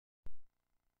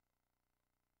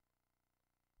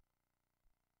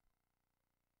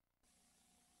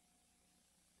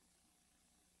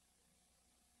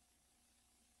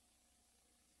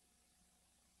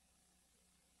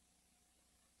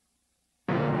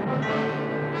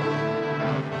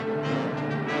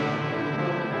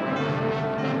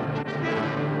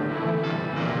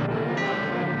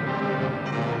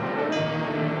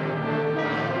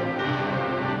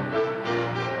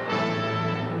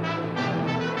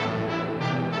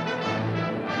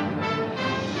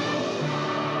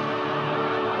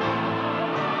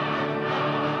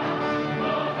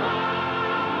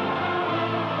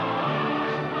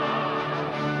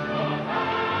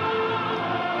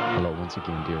once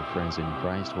again, dear friends in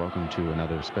Christ. Welcome to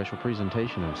another special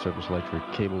presentation of Service Electric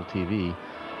Cable TV.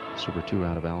 Super 2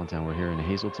 out of Allentown. We're here in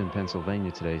Hazleton, Pennsylvania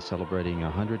today, celebrating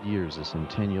 100 years, a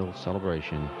centennial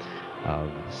celebration of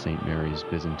St. Mary's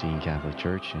Byzantine Catholic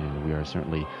Church, and we are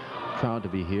certainly proud to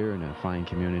be here in a fine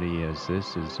community as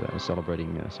this is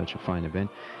celebrating such a fine event.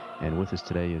 And with us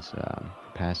today is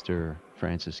Pastor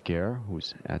Francis Gera,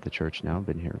 who's at the church now,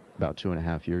 been here about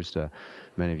 2.5 years.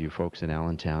 Many of you folks in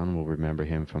Allentown will remember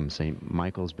him from St.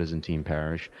 Michael's Byzantine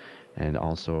Parish, and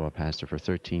also a pastor for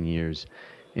 13 years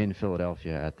in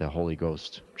Philadelphia at the Holy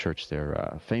Ghost Church.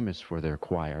 They're famous for their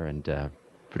choir and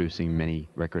producing many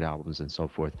record albums and so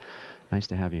forth. Nice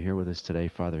to have you here with us today,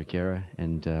 Father Gera.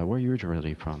 And where are you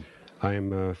originally from?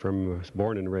 I'm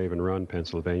born in Raven Run,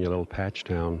 Pennsylvania, a little patch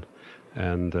town.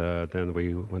 And then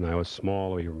when I was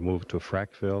small, we moved to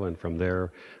Frackville, and from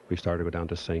there we started to go down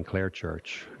to St. Clair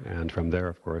Church. And from there,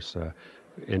 of course,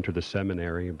 entered the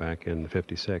seminary back in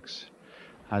 '56.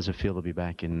 How does it feel to be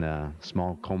back in the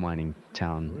small coal mining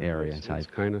town area? It's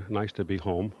kind of nice to be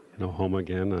home, home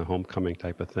again, a homecoming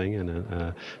type of thing.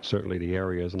 And certainly the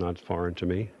area is not foreign to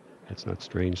me. It's not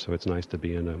strange, so it's nice to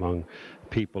be among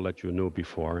people that you knew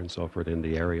before and so forth in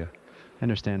the area. I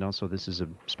understand also this is a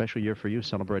special year for you,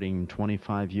 celebrating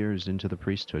 25 years into the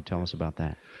priesthood. Tell us about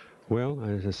that. Well,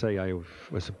 as I say, I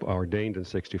was ordained in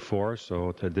 '64,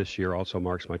 so this year also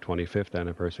marks my 25th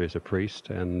anniversary as a priest.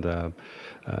 And of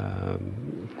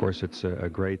course, it's a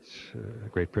great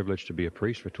privilege to be a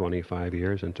priest for 25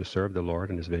 years and to serve the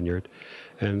Lord in His vineyard.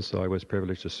 And so I was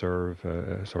privileged to serve,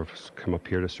 sort of come up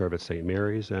here to serve at St.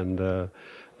 Mary's and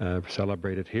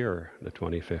celebrated here the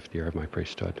 25th year of my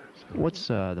priesthood. So. What's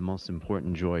the most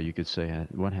important joy, you could say?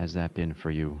 What has that been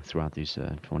for you throughout these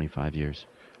 25 years?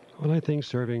 Well, I think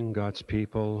serving God's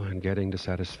people and getting the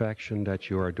satisfaction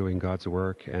that you are doing God's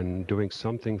work and doing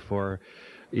something for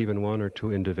even one or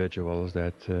two individuals,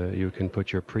 that you can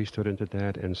put your priesthood into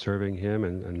that and serving Him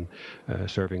and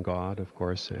serving God, of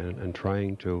course, and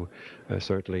trying to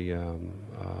certainly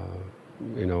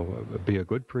be a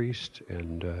good priest.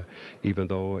 And even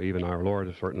though even our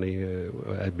Lord certainly,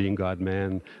 being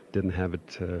God-man, didn't have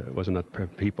it, wasn't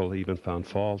that people even found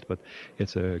fault, but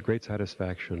it's a great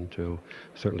satisfaction to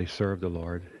certainly serve the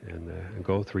Lord and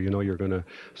go through. You're going to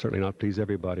certainly not please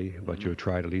everybody, but you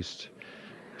try to at least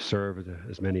serve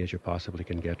as many as you possibly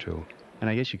can get to. And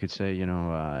I guess you could say,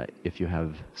 if you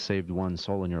have saved one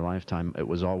soul in your lifetime, it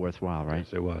was all worthwhile, right?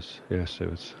 Yes, it was. Yes, it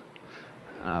was.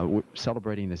 We're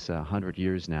celebrating this 100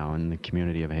 years now in the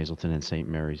community of Hazleton and St.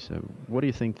 Mary's. What do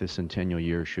you think the centennial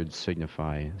year should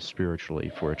signify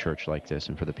spiritually for a church like this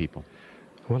and for the people?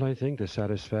 Well, I think the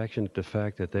satisfaction, the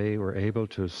fact that they were able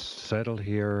to settle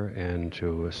here and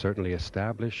to certainly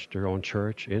establish their own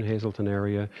church in Hazleton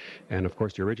area. And of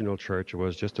course, the original church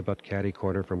was just about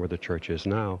catty-corner from where the church is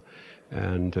now.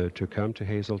 And to come to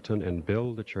Hazleton and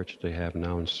build the church that they have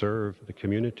now and serve the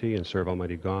community and serve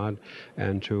Almighty God,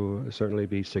 and to certainly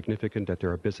be significant that there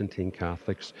are Byzantine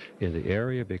Catholics in the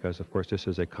area, because of course this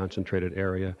is a concentrated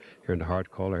area here in the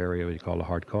hard-coal area, we call the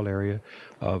hard-coal area,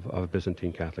 of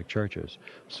Byzantine Catholic churches.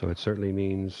 So it certainly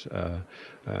means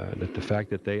that the fact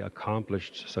that they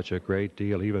accomplished such a great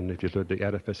deal, even if you look at the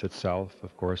edifice itself,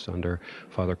 of course, under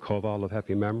Father Koval of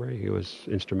happy memory, he was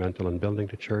instrumental in building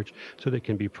the church, so they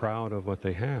can be proud of what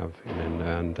they have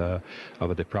and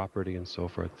of the property and so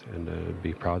forth, and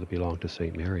be proud to belong to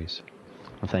St. Mary's.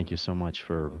 Well, thank you so much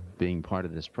for being part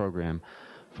of this program,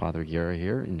 Father Gera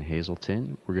here in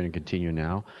Hazleton. We're going to continue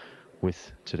now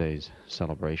with today's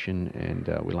celebration, and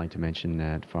we'd like to mention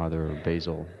that Father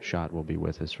Basil Schott will be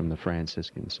with us from the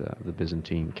Franciscans of the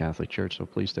Byzantine Catholic Church, so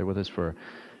please stay with us for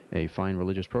a fine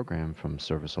religious program from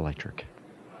Service Electric.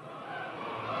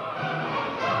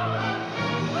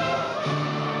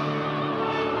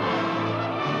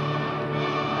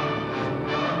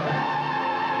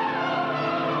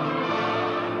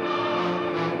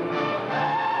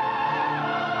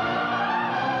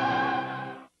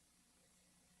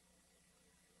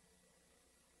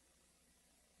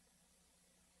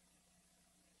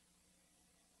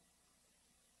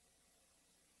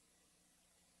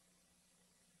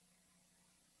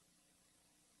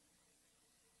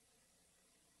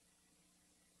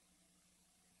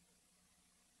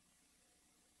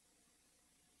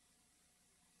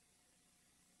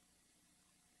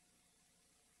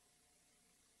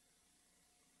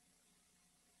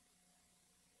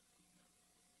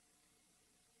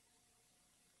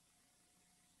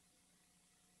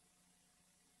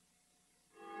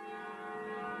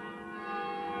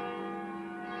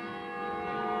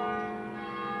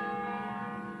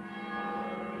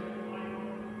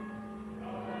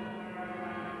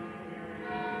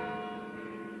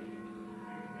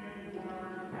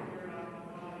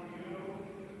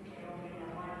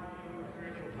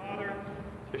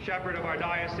 shepherd of our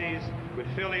diocese, with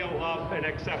filial love and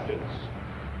acceptance.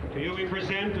 To you we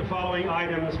present the following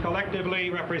items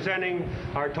collectively representing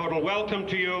our total welcome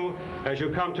to you as you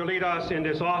come to lead us in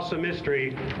this awesome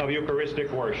mystery of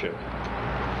Eucharistic worship.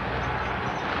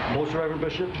 Most Reverend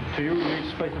Bishop, to you we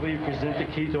respectively present the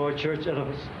key to our church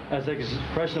edifice as an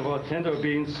expression of our tender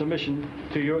obedience, submission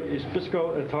to your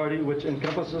episcopal authority, which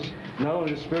encompasses not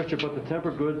only the spiritual but the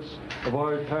temporal goods of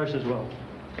our parish as well.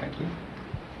 Thank you.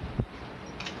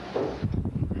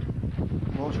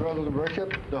 Most Reverend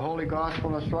Bishop, the Holy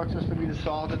Gospel instructs us to be the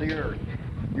salt of the earth.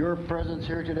 Your presence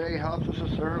here today helps us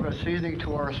to serve as seasoning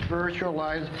to our spiritual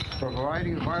lives,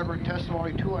 providing vibrant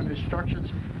testimony to and instructions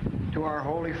to our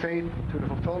holy faith, to the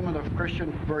fulfillment of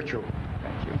Christian virtue.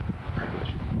 Thank you.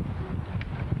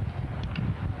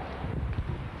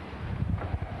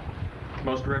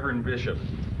 Most Reverend Bishop,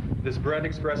 this bread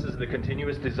expresses the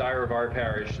continuous desire of our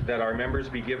parish that our members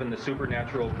be given the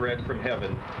supernatural bread from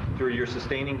heaven through your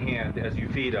sustaining hand as you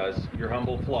feed us, your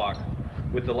humble flock,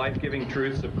 with the life-giving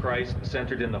truths of Christ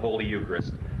centered in the Holy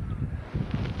Eucharist.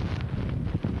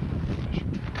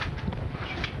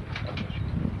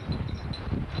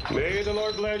 May the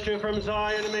Lord bless you from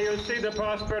Zion, and may you see the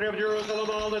prosperity of Jerusalem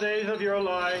all the days of your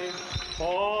life,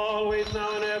 always, now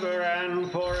and ever,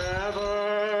 and forever.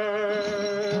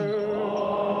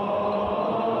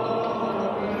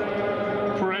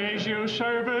 Praise you,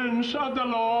 servants of the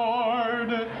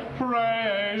Lord.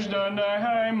 Praise the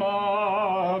name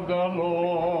of the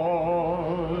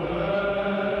Lord.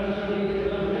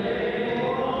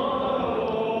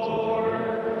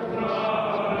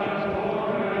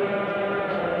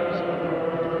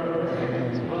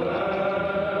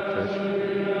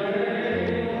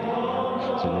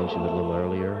 As I mentioned a little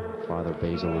earlier, Father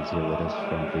Basil is here with us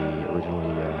from the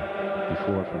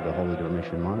before from the Holy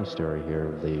Dormition Monastery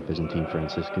here of the Byzantine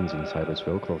Franciscans in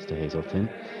Silersville, close to Hazleton.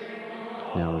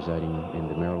 Now residing in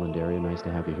the Maryland area. Nice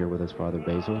to have you here with us, Father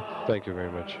Basil. Thank you very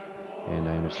much. And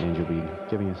I understand you'll be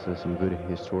giving us some good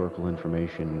historical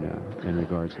information in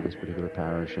regards to this particular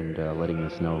parish and letting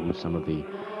us know who some of the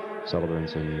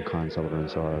celebrants and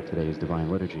con-celebrants are of today's Divine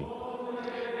Liturgy.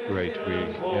 Great. We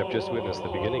have just witnessed the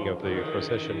beginning of the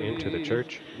procession into the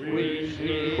church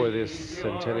for this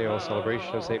centennial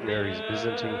celebration of St. Mary's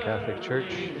Byzantine Catholic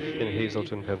Church in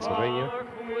Hazleton, Pennsylvania.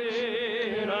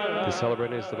 The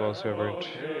celebrant is the Most Reverend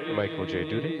Michael J.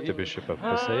 Dudick, the Bishop of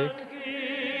Passaic,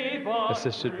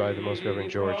 assisted by the Most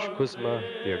Reverend George Kuzma,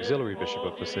 the Auxiliary Bishop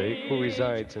of Passaic, who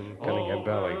resides in Cunningham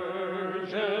Valley.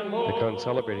 The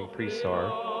con-celebrating priests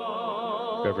are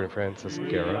Reverend Francis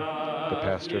Gera, the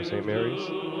pastor of St. Mary's,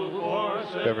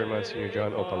 Reverend Msgr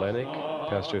John Opalenik,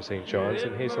 pastor of St. John's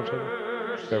in Hazleton,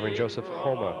 Reverend Joseph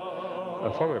Homa,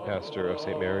 a former pastor of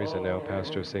St. Mary's and now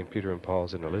pastor of St. Peter and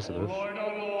Paul's in Elizabeth,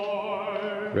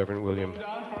 Reverend William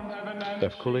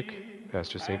F. Kulik,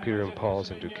 pastor of St. Peter and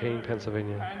Paul's in Duquesne,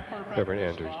 Pennsylvania, Reverend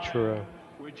Andrew Chura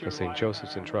of St.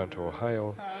 Joseph's in Toronto,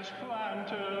 Ohio,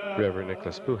 Reverend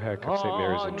Nicholas Puhak of St.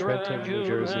 Mary's in Trenton, New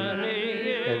Jersey,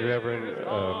 and Reverend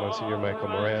Monsignor Michael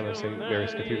Moran of St.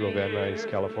 Mary's Cathedral, Van Nuys,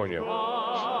 California.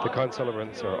 The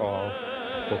con-celebrants are all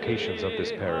vocations of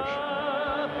this parish.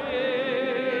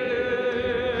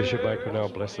 Bishop Michael now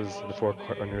blesses the four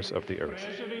corners of the earth.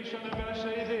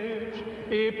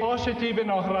 I positive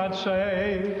noch rad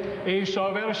say, I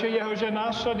so verše jeho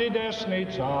žena sody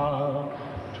desnica,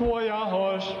 tvoja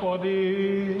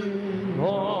Hospodin.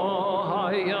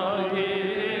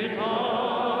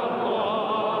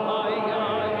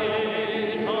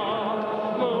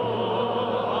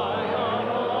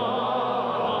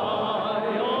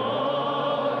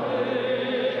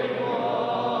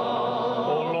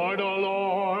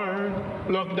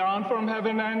 Look down from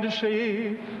heaven and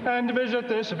see, and visit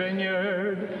this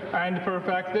vineyard, and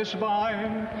perfect this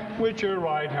vine, which your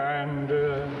right hand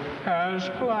has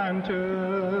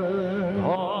planted.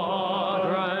 God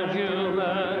grant you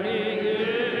many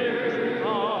years,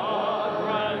 God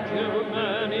grant you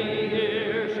many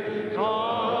years,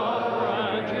 God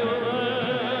grant you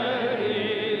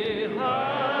many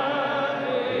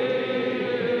happy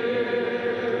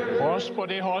years.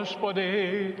 Hospody,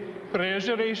 hospody,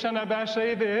 Prezeris en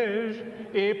abbassevis,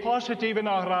 I positive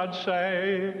noch rad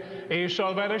say, I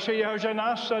so verše jeho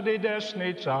žena sady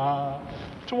desnica,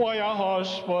 tvoja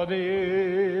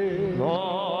Hospodin.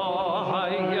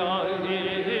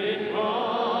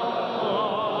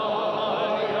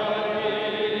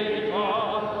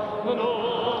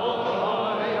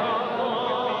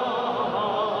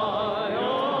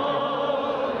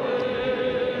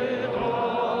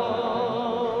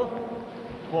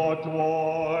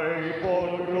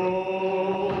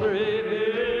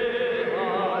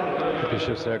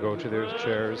 bishops now go to their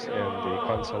chairs, and the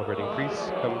con-celebrating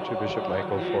priests come to Bishop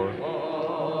Michael for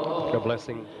a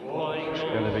blessing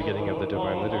and the beginning of the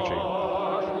Divine Liturgy.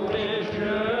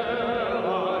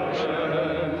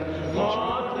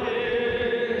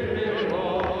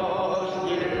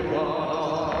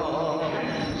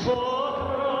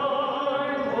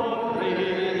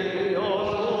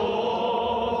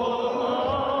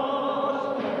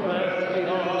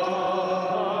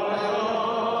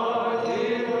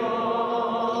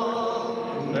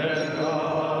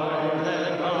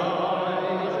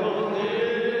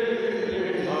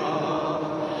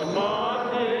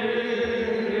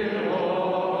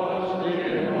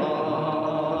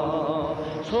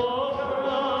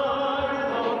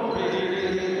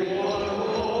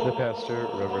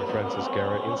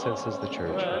 Gera incenses the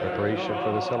church in preparation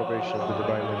for the celebration of the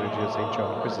Divine Liturgy of St.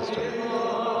 John Chrysostom.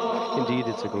 Indeed,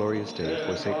 it's a glorious day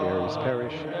for St. Mary's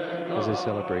Parish as they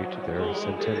celebrate their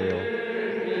centennial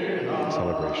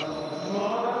celebration.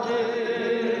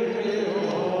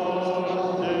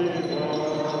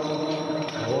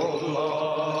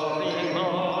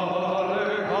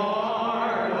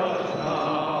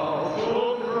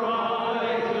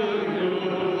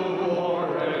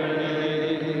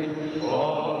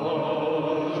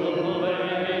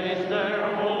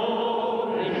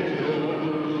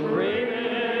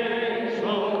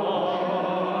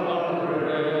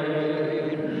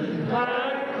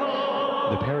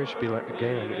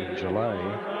 Began in July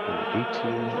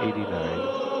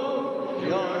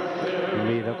 1889,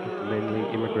 made up of mainly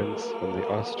immigrants from the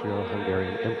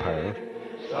Austro-Hungarian Empire,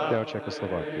 now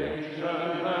Czechoslovakia.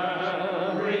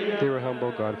 They were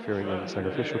humble, God-fearing, and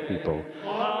sacrificial people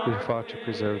who fought to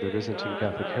preserve their Byzantine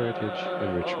Catholic heritage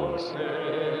and rituals.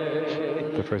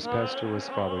 The first pastor was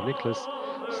Father Nicholas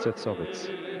Stetsovitz.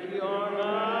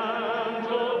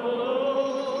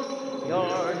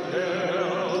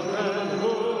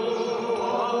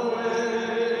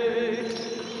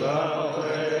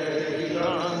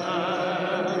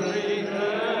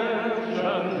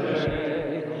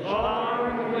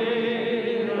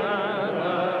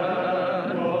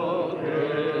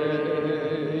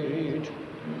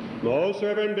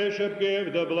 Reverend Bishop,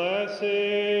 give the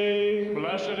blessing.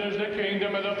 Blessed is the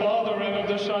kingdom of the Father, and of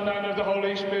the Son, and of the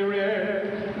Holy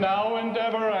Spirit, now and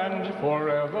ever and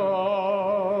forever.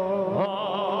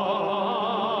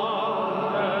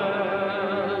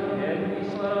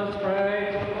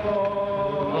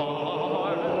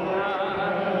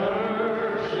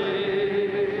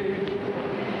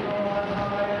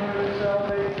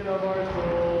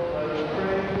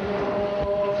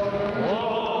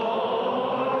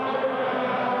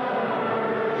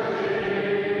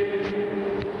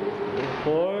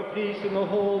 In the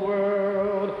whole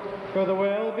world, for the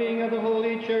well-being of the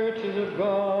holy churches of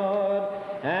God,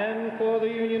 and for the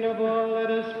union of all,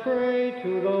 let us pray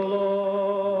to the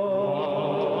Lord.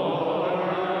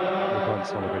 The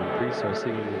con-celebrating priests are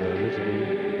singing the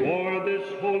litany. For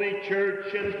this holy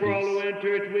church, and for all who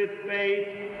enter it with faith,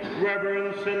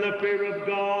 reverence, and the fear of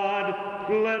God,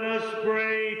 let us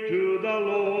pray to the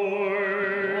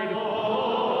Lord.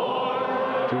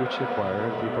 To which the choir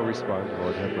and people respond,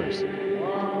 Lord, have mercy.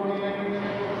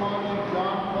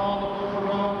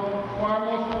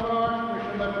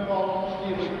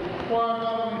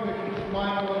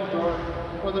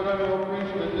 For the venerable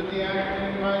priesthood, the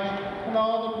diaconate in Christ, and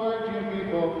all the clergy and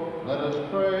people, let us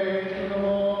pray to the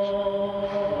Lord.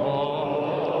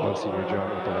 Msgr John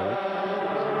Opalenik,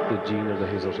 the Dean of the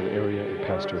Hazleton area and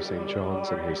pastor of St. John's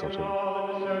in Hazleton.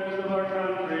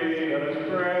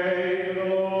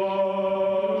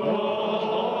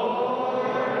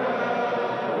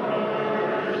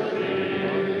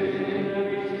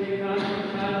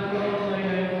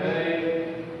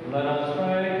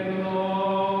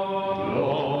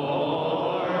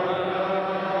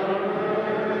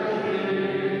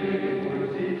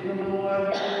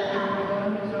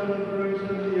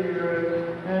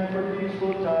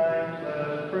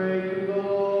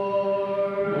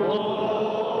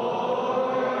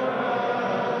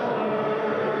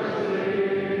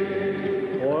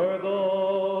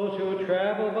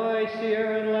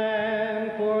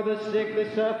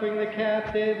 Suffering the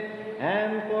captive,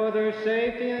 and for their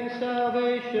safety and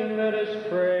salvation, let us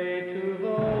pray to the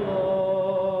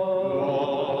Lord.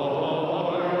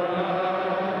 Lord,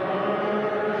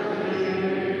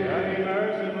 having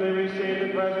mercifully received the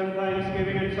present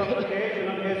thanksgiving and supplication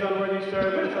of his unworthy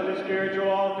servants on the spiritual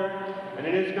altar, and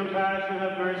in his compassion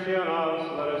have mercy on us,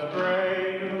 let us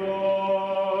pray to the Lord.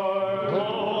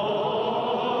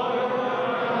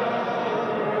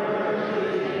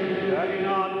 Having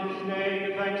on this day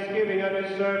the thanksgiving of his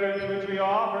servants, which we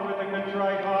offer with a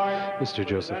contrite heart, Mr.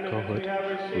 Joseph Kohut,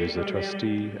 who is the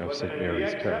trustee of St.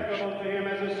 Mary's Parish. To him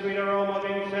as a sweet aroma of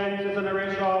incense and a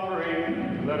rich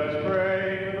offering. Let us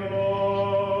pray to the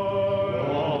Lord.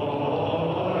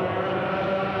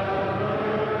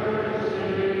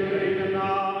 Even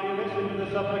now you listen to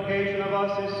the supplication of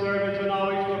us, his servants, and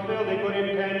always fulfill the good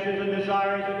intentions and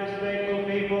desires of his faithful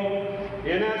people,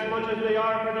 inasmuch as they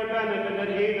are for their benefit, and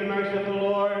heed the merciful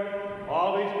Lord.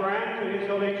 Always grant to his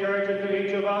holy church and to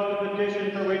each of us the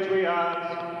petition for which we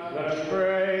ask. Let us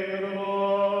pray to the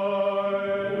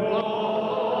Lord.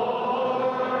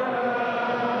 Lord,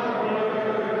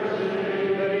 have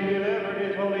mercy. That he delivered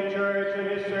his holy church and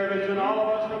his servants and all of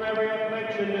us from every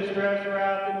affliction, distress,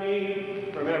 wrath, and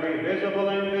need, from every visible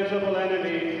and invisible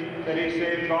enemy, that he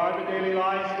safeguard the daily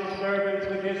lives of his servants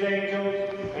with his angels,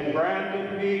 and grant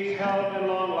them peace, health, and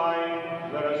long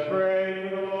life. Let us pray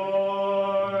to the Lord.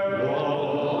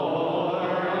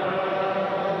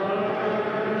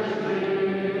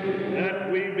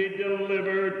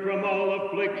 Delivered from all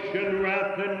affliction,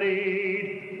 wrath, and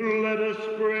need, let us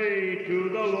pray to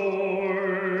the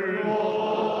Lord.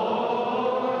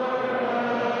 Lord,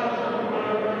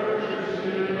 have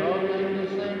mercy. Lord, you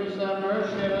save us, have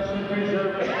mercy, and us and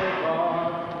preserve us, O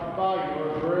God, by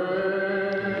your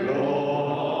grace.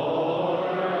 Lord,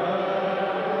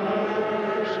 have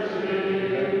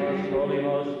mercy. Most holy,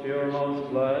 most pure, most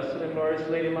blessed, and glorious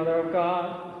Lady Mother of God,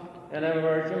 and ever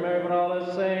Virgin Mary with all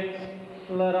his saints,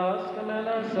 let us commend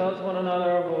ourselves one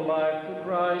another our whole life to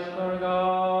Christ our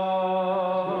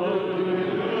God.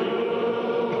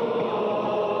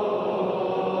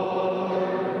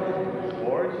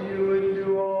 For to you is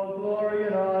due all glory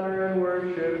and honor and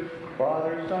worship,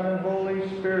 Father, Son, and Holy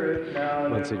Spirit, now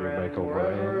and Monsignor ever and Michael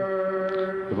forever.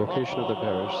 Moran, the vocation of the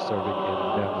parish, serving in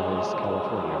Venice,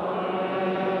 California.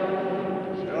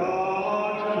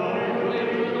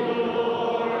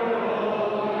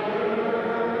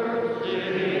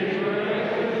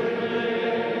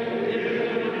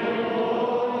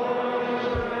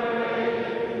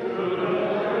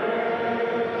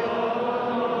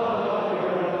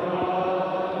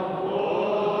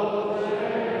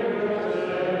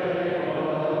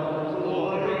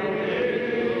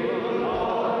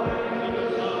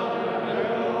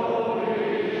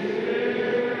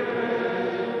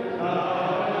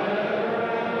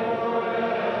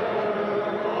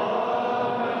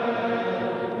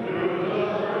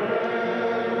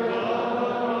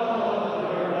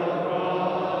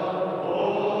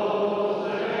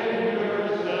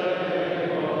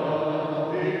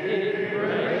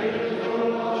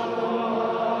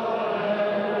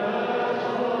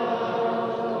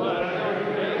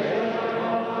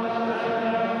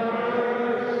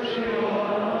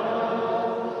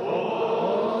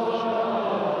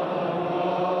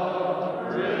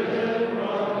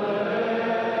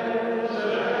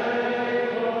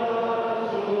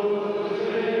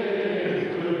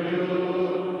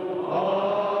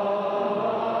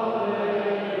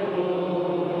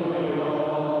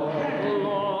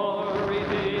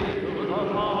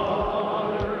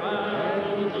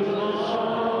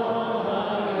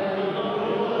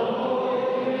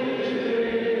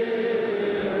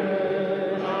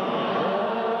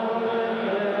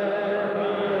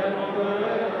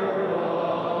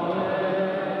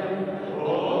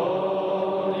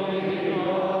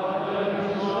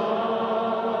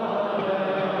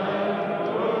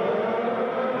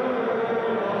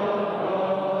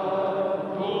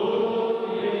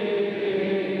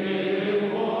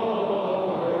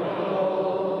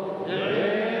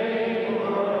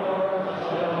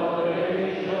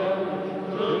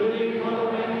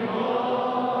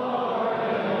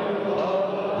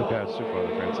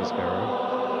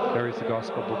 Carries the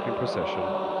gospel book in procession.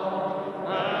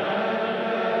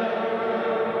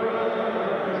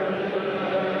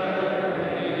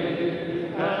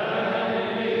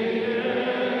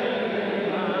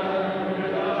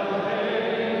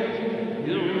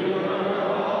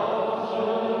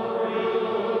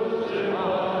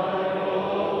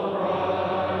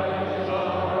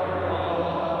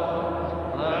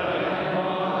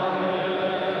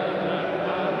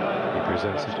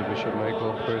 Presents it to Bishop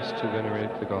Michael first to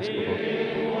venerate the Gospel Book,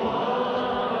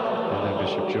 and then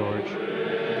Bishop George,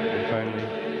 and finally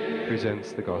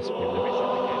presents the Gospel Book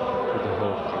to the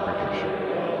whole congregation.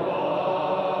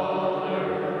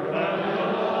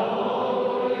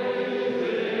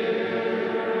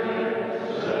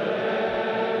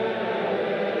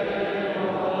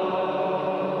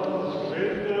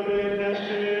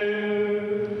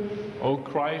 O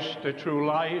Christ, the true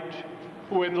light,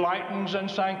 who enlightens and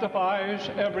sanctifies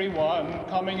everyone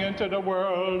coming into the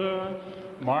world,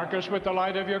 mark us with the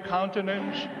light of your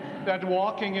countenance, that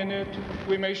walking in it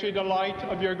we may see the light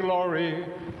of your glory,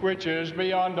 which is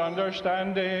beyond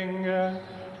understanding.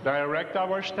 Direct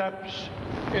our steps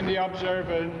in the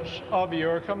observance of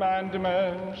your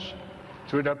commandments.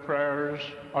 Through the prayers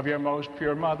of your most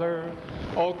pure mother,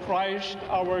 O Christ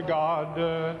our God,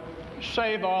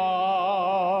 save us.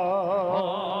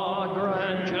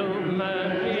 Grant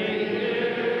humanity.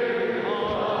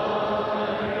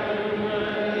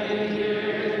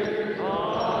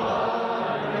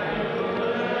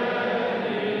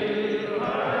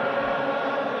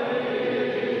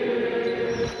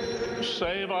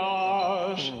 Save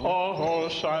us, O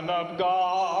Son of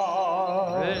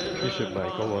God. Bishop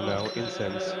Michael will now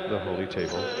incense the holy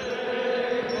table.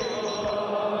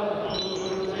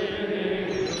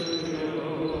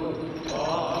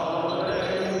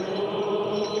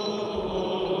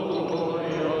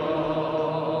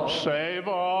 Save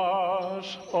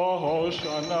us, O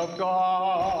Son of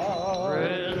God.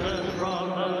 Risen from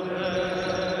the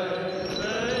dead,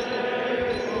 save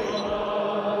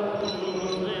us, who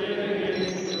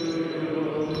sing to you.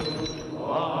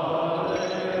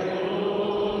 Hallelujah.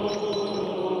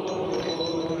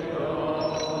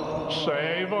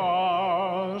 Save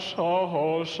us, O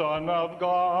Son of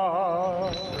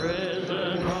God.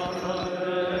 Risen from the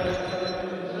dead.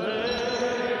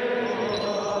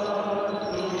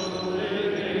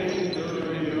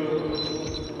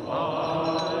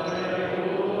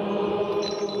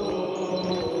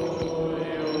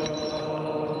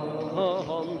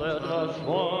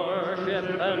 Worship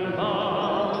and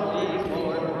bow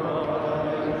before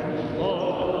Christ, O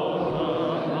Son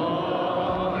of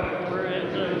God,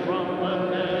 risen from the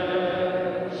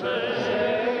dead,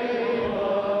 save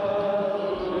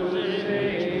us,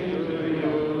 sing to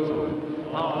you,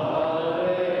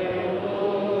 hallelujah.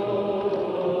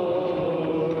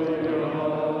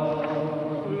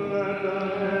 Let the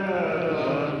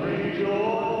heavens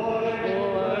rejoice,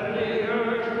 let the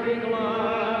earth be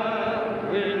glad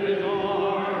with his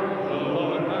arms. The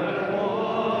Lord has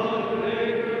won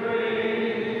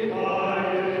victory. By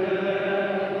his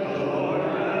death, the Lord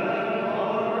has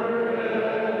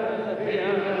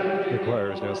The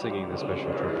choir is now singing the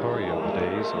special tropario of the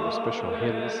days, or special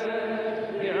hymns,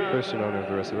 first in honor of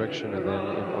the resurrection and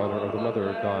then in honor of the Mother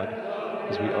of God,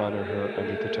 as we honor her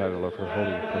under the title of her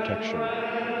Holy Protection,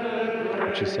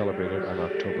 which is celebrated on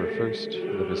October 1st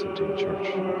in the Byzantine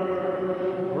Church.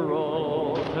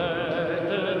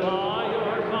 protected by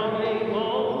your coming, O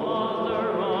Mother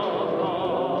of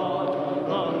God.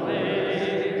 The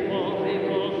faithful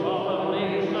people solemnly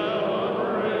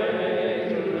celebrate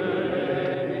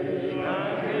today,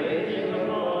 and gazing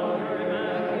upon your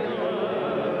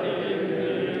immaculate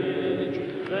image,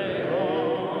 they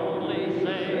only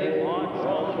say, watch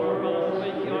over us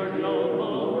with your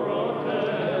noble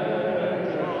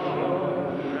protection,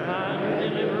 and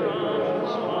deliver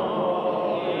us from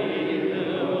all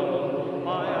evil,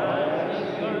 by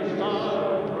asking your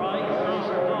Son, Christ our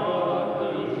God,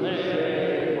 to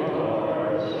save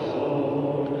our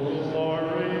souls.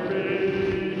 Glory be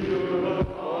to the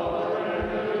Father, and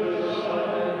to the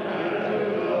Son, and to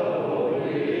the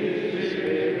Holy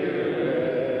Spirit,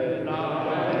 now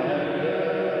and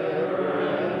ever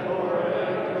and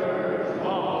forever.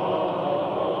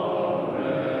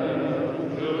 Amen.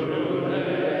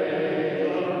 Today,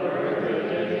 the Virgin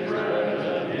is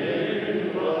present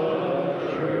in the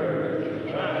Church,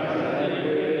 and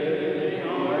in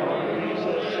our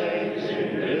Jesus saints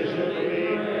invisibly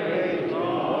praise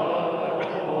God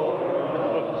for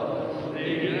us. The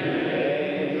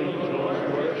angels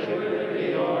worship the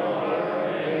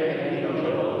archangels,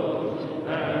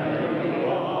 and the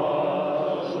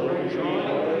gods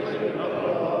rejoice in the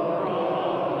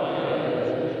prophets,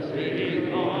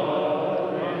 speaking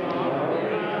on our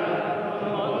behalf,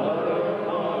 Mother of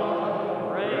God,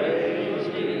 praise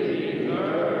the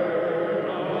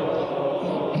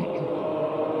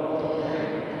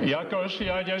Jako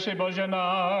sjaděsi Bože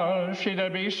náš, jde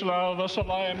výslav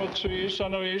vasalájem Otcu i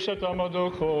Synu i Svätému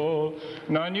Duchu,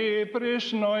 na ní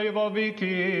prisno i vo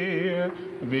věky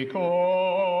vekov.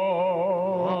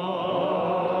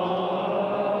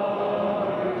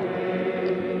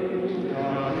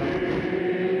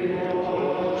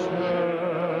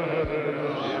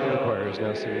 The choir is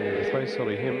now singing the thrice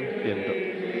holy hymn in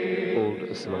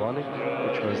Old Slavonic,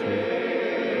 which was the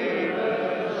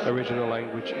original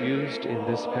language used in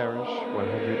this parish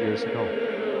 100 years ago.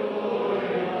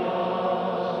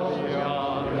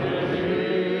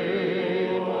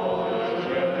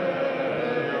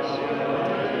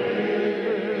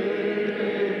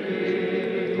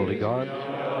 Holy God,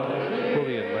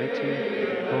 holy and mighty,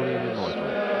 holy and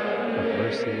immortal, have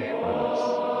mercy on us.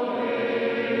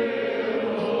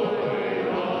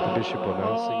 bishop will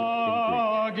now sing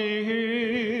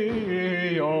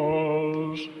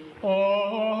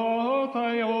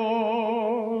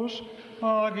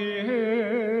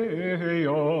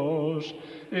Agios,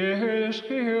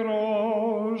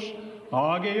 Ischiros,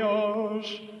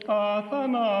 Agios,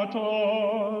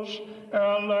 Athanatos,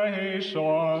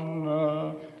 Eleison,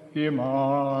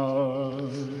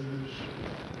 Imas.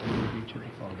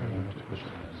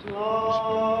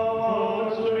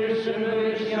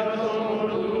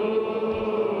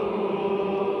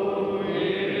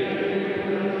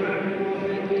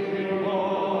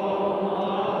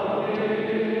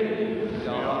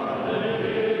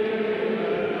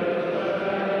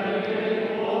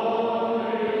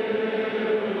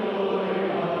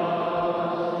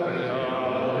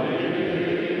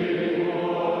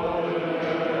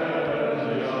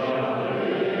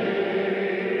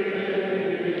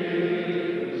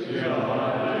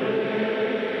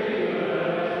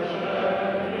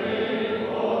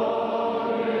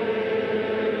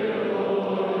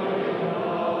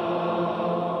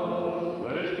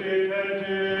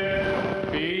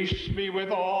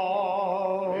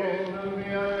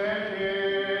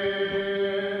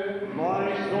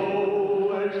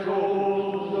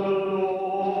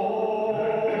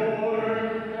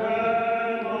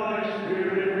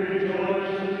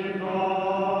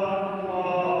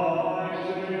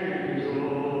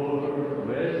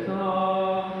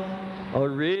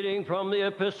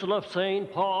 Epistle of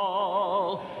St.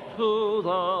 Paul to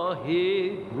the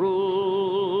Hebrews.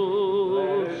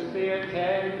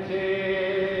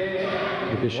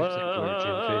 The bishops and clergy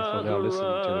and faithful now listen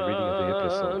to the reading of the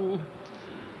epistle.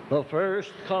 The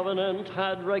first covenant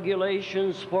had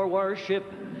regulations for worship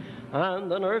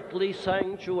and an earthly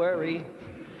sanctuary.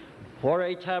 For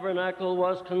a tabernacle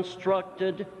was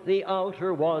constructed, the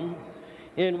outer one,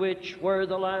 in which were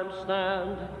the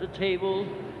lampstand, the table,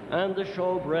 and the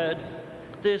showbread.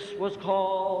 This was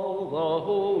called the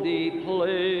holy place.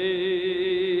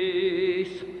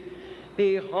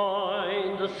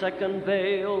 Behind the second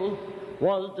veil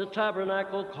was the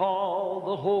tabernacle called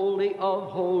the Holy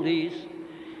of Holies,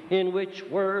 in which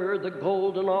were the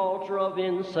golden altar of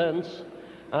incense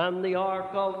and the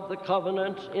Ark of the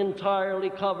Covenant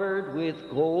entirely covered with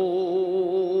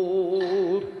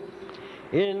gold.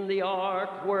 In the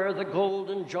ark were the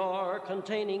golden jar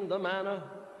containing the manna,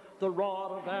 the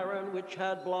rod of Aaron which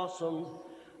had blossomed,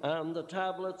 and the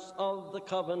tablets of the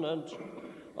covenant.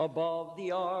 Above the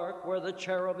ark were the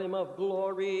cherubim of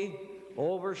glory,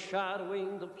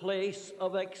 overshadowing the place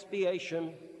of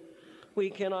expiation.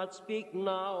 We cannot speak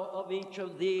now of each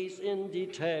of these in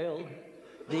detail.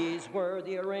 These were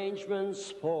the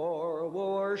arrangements for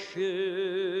worship.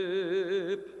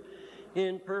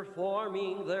 In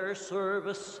performing their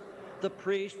service, the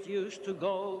priest used to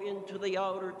go into the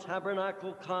outer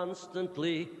tabernacle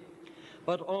constantly,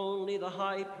 but only the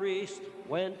high priest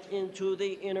went into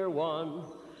the inner one,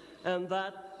 and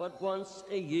that but once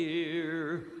a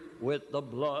year, with the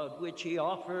blood which he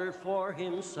offered for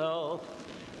himself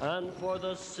and for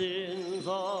the sins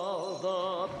of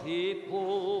the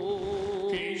people.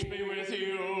 Peace be with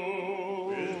you.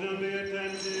 Wisdom be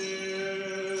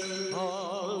attentive.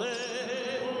 Hallelujah.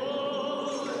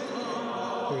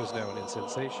 There is now an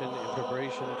insensation in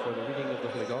preparation for the reading of the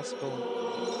Holy Gospel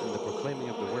and the proclaiming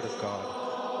of the Word of God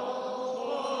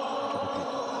to the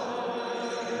people.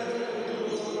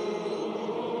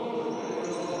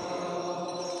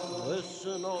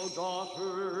 Listen, O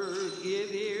daughter,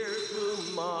 give ear to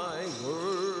my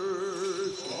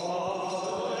words.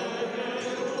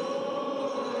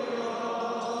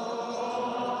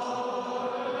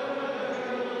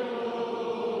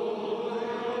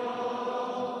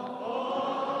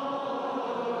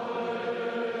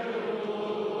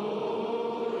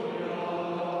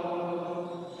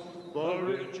 The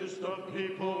richest of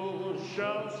people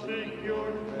shall seek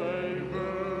your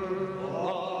favor.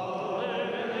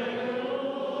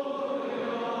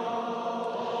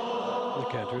 The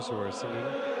cantors who are singing,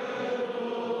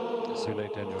 Sule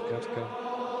Daniel Kafka,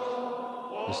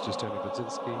 Mr. Stanley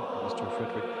Budzinski, and Mr.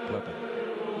 Frederick Plebin.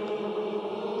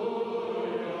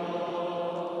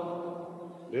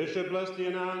 Bishop, bless the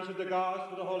announce of the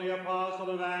gospel, the holy apostle,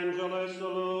 evangelist,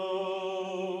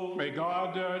 salute. May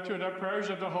God, through the prayers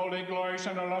of the holy, glorious,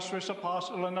 and illustrious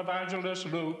apostle and evangelist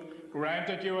Luke, grant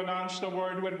that you announce the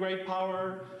word with great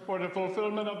power for the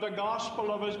fulfillment of the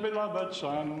gospel of his beloved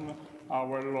Son,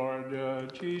 our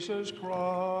Lord Jesus Christ.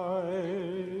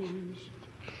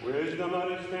 Wisdom,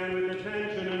 let us stand with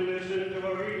attention and listen to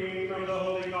a reading from the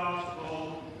holy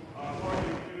gospel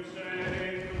according to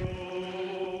St.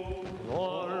 Luke.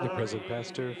 The present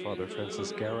pastor, Father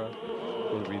Francis Gera,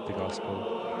 will read the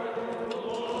gospel.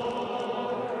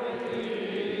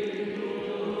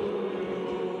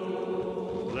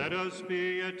 Let us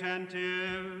be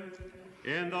attentive.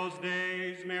 In those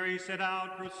days, Mary set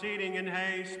out, proceeding in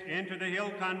haste into the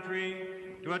hill country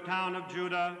to a town of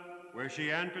Judah, where she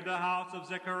entered the house of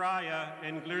Zechariah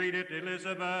and greeted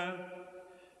Elizabeth.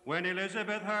 When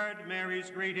Elizabeth heard Mary's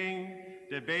greeting,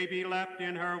 the baby leapt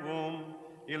in her womb.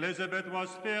 Elizabeth was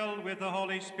filled with the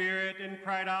Holy Spirit and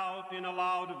cried out in a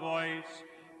loud voice,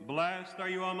 "Blessed are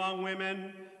you among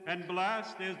women, and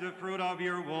blessed is the fruit of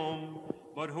your womb.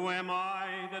 But who am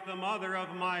I that the mother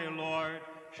of my Lord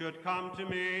should come to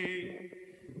me?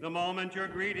 The moment your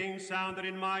greeting sounded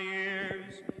in my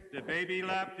ears, the baby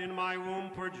leapt in my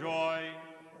womb for joy.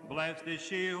 Blessed is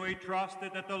she who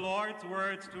trusted that the Lord's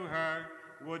words to her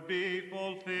would be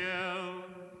fulfilled."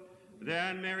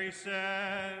 Then Mary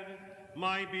said,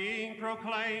 "My being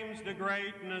proclaims the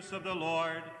greatness of the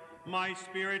Lord. My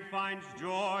spirit finds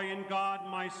joy in God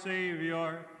my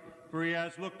Savior, for he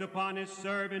has looked upon his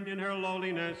servant in her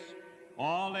lowliness.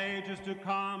 All ages to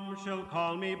come shall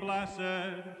call me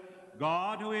blessed.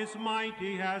 God who is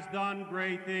mighty has done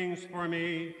great things for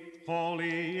me.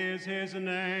 Holy is his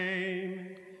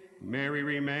name." Mary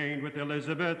remained with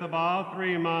Elizabeth about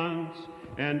 3 months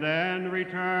and then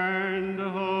returned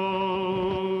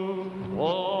home.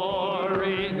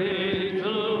 Glory be to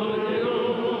you,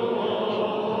 Lord.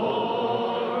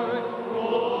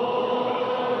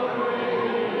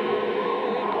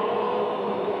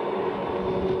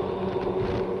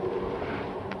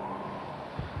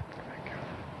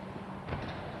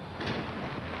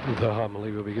 The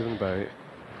homily will be given by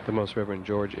the Most Reverend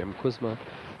George M. Kuzma,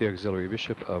 the Auxiliary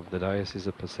Bishop of the Diocese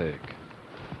of Passaic.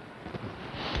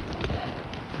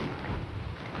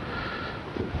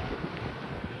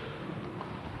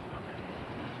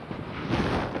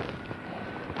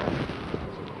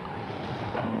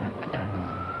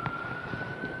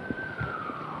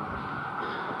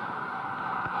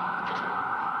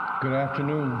 Good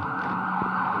afternoon.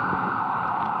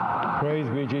 Praise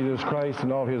be Jesus Christ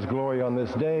in all his glory on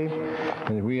this day,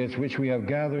 and which we have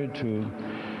gathered to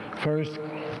first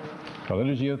a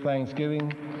liturgy of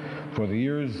thanksgiving for the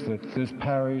years that this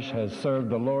parish has served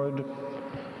the Lord,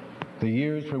 the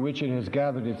years for which it has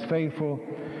gathered its faithful,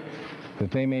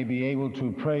 that they may be able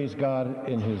to praise God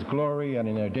in his glory and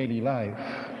in their daily life.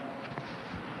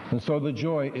 And so the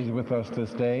joy is with us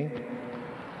this day,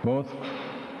 both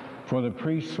for the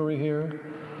priests who are here,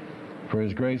 for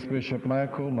His Grace Bishop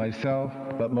Michael, myself,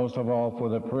 but most of all for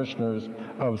the parishioners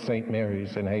of St.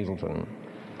 Mary's in Hazleton.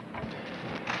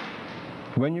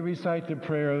 When you recite the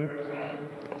prayer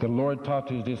the Lord taught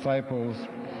his disciples,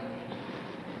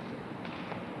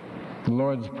 the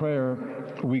Lord's Prayer,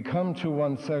 we come to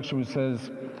one section which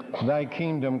says, "Thy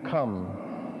kingdom come."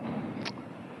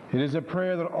 It is a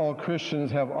prayer that all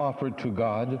Christians have offered to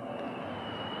God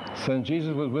since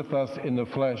Jesus was with us in the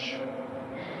flesh.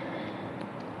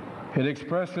 It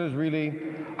expresses really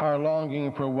our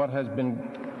longing for what has been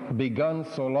begun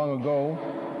so long ago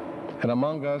and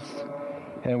among us,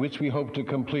 and which we hope to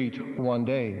complete one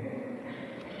day.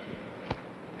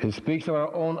 It speaks of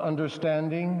our own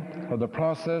understanding of the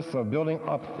process of building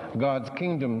up God's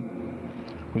kingdom,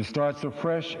 which starts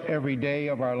afresh every day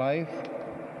of our life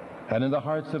and in the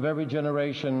hearts of every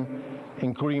generation,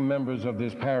 including members of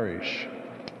this parish.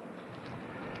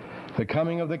 The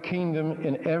coming of the kingdom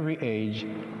in every age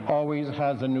always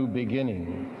has a new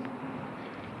beginning.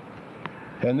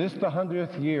 And this, the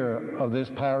 100th year of this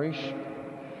parish,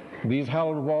 these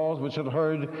hallowed walls which have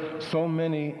heard so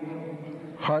many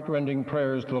heart-rending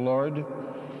prayers to the Lord,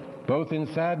 both in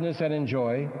sadness and in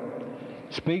joy,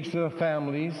 speaks to the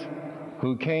families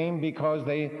who came because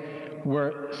they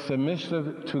were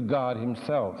submissive to God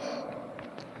himself.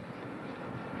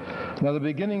 Now, the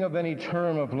beginning of any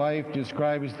term of life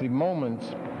describes the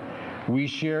moments we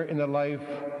share in the life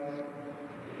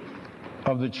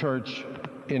of the church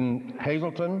in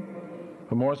Hazleton,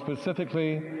 but more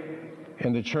specifically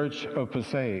in the Church of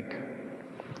Passaic.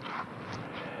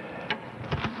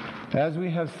 As we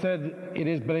have said, it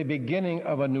is but a beginning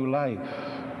of a new life.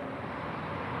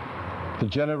 The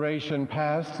generation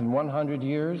passed in 100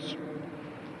 years.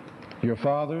 Your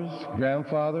fathers,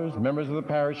 grandfathers, members of the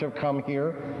parish have come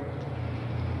here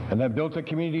and have built a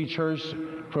community church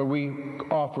where we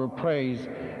offer praise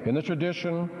in the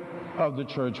tradition of the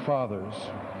church fathers.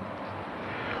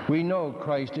 We know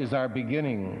Christ is our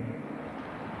beginning.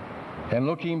 And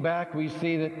looking back, we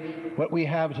see that what we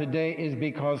have today is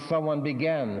because someone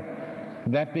began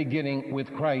that beginning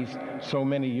with Christ so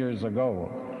many years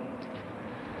ago.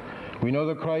 We know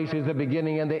that Christ is the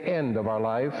beginning and the end of our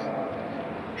life.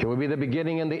 It will be the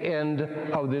beginning and the end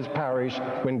of this parish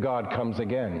when God comes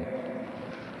again.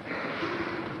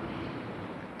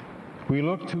 We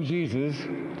look to Jesus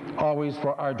always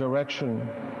for our direction.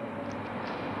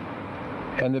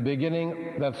 And the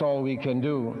beginning, that's all we can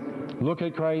do. Look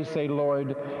at Christ, say,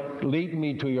 Lord, lead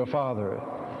me to your Father,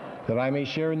 that I may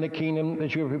share in the kingdom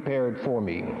that you have prepared for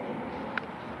me.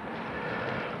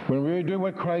 When we're doing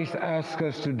what Christ asked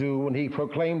us to do when he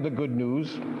proclaimed the good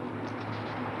news,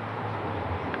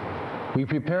 we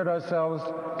prepared ourselves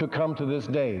to come to this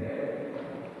day.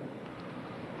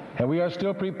 And we are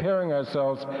still preparing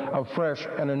ourselves afresh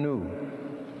and anew.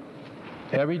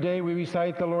 Every day we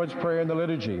recite the Lord's Prayer in the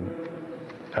liturgy.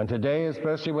 And today,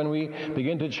 especially when we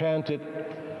begin to chant it,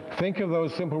 think of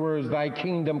those simple words, thy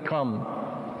kingdom come.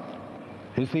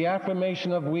 It's the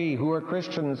affirmation of we who are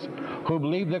Christians who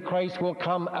believe that Christ will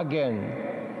come again.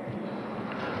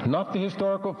 Not the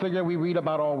historical figure we read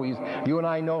about always, you and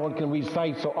I know and can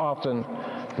recite so often,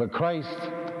 but Christ,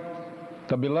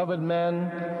 the beloved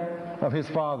man of his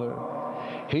Father,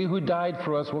 he who died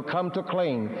for us, will come to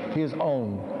claim his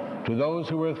own to those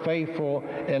who were faithful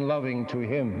and loving to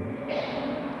him.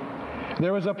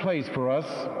 There is a place for us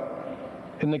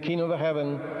in the kingdom of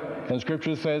heaven, and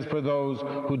Scripture says, for those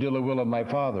who do the will of my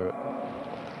Father.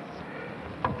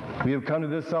 We have come to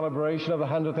this celebration of the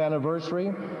 100th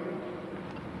anniversary.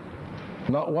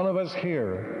 Not one of us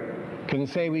here can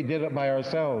say we did it by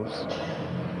ourselves.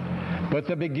 But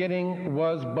the beginning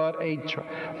was but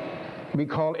we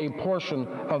call a portion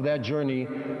of that journey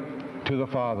to the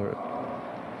Father.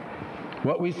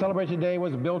 What we celebrate today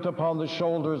was built upon the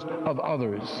shoulders of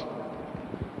others,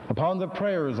 upon the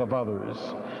prayers of others,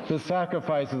 the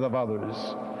sacrifices of others,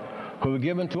 who have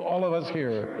given to all of us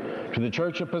here, to the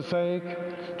Church of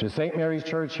Passaic, to St. Mary's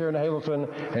Church here in Hazleton,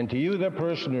 and to you, the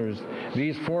parishioners,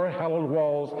 these four hallowed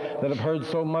walls that have heard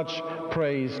so much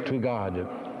praise to God.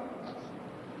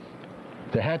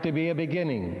 There had to be a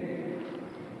beginning,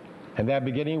 and that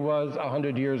beginning was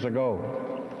 100 years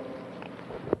ago.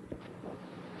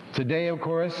 Today, of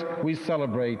course, we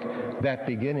celebrate that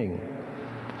beginning.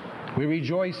 We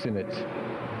rejoice in it,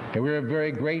 and we are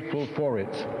very grateful for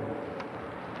it.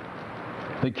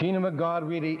 The kingdom of God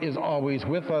really is always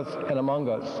with us and among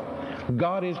us.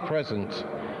 God is present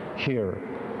here.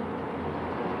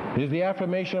 It is the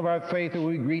affirmation of our faith that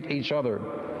we greet each other.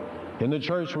 In the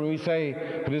church, when we say,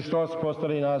 Christos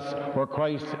prostate nas, or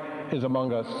Christ is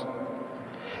among us,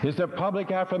 it's the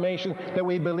public affirmation that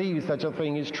we believe such a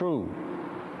thing is true.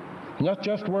 Not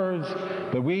just words,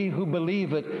 but we who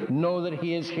believe it know that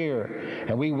he is here.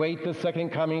 And we wait the second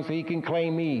coming so he can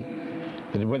claim me.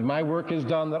 That when my work is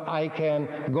done, that I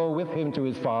can go with him to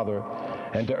his Father.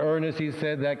 And to earn, as he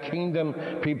said, that kingdom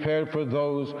prepared for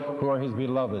those who are his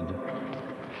beloved.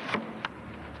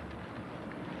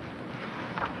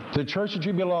 The church that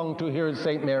you belong to here at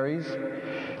St. Mary's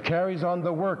carries on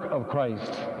the work of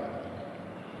Christ.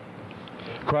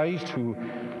 Christ, who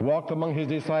walked among his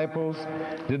disciples,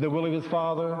 did the will of his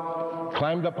Father,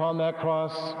 climbed upon that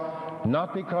cross,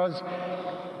 not because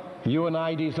you and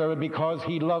I deserve it, because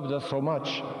he loved us so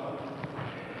much.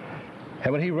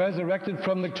 And when he resurrected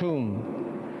from the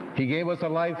tomb, he gave us a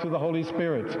life through the Holy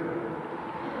Spirit.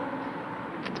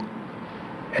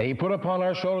 And he put upon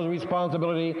our shoulders the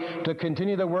responsibility to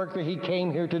continue the work that he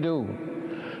came here to do,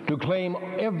 to claim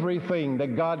everything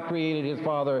that God created his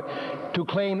Father, to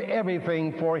claim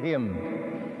everything for him.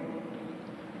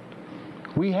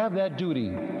 We have that duty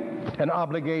and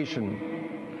obligation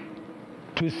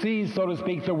to seize, so to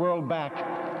speak, the world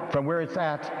back from where it's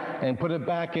at and put it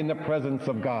back in the presence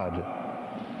of God.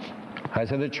 I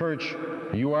said the church,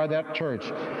 you are that church,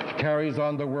 carries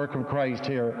on the work of Christ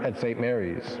here at St.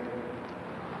 Mary's.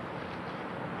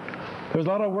 There's a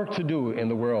lot of work to do in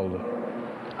the world,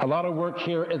 a lot of work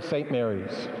here at St.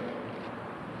 Mary's.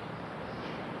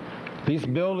 This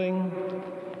building,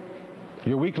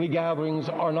 your weekly gatherings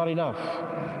are not enough.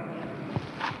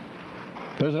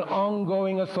 There's an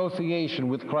ongoing association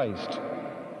with Christ,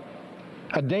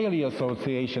 a daily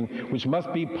association which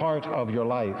must be part of your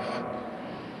life.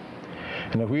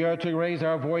 And if we are to raise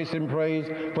our voice in praise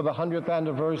for the 100th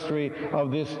anniversary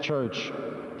of this church,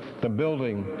 the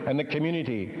building and the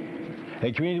community,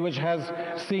 a community which has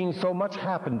seen so much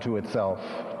happen to itself.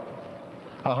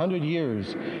 100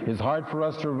 years is hard for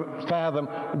us to fathom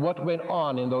what went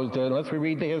on in those days unless we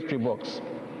read the history books.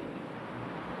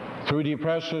 Through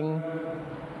depression,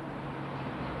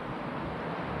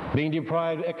 being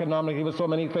deprived economically with so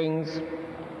many things,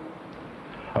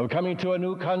 of coming to a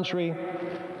new country,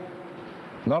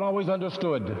 not always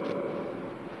understood,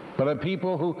 but a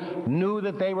people who knew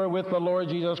that they were with the Lord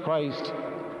Jesus Christ,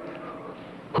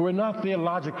 who were not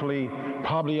theologically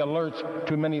probably alert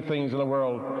to many things in the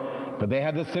world, but they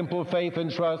had the simple faith and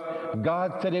trust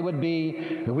God said it would be,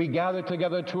 if we gathered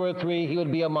together 2 or 3, he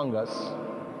would be among us.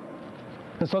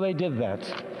 And so they did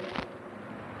that.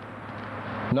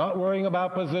 Not worrying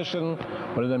about position,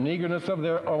 but in the meagerness of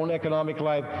their own economic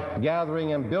life,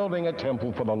 gathering and building a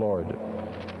temple for the Lord.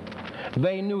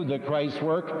 They knew that Christ's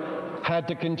work had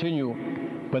to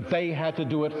continue, but they had to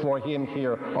do it for him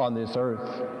here on this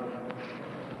earth.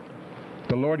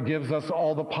 The Lord gives us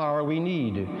all the power we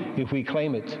need if we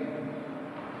claim it.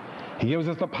 He gives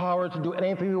us the power to do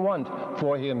anything we want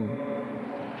for him.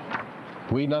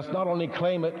 We must not only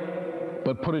claim it,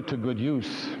 but put it to good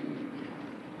use.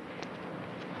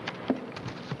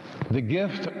 The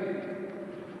gift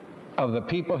of the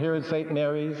people here at St.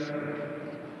 Mary's,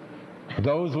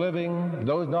 those living,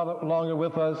 those not longer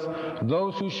with us,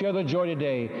 those who share the joy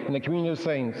today in the communion of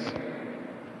saints,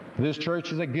 this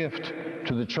church is a gift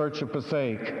to the Church of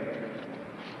Passaic.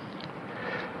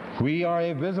 We are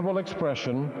a visible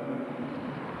expression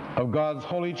of God's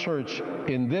holy church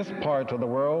in this part of the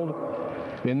world,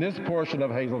 in this portion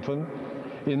of Hazleton,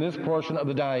 in this portion of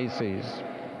the diocese.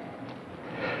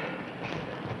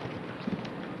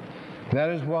 That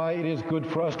is why it is good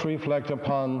for us to reflect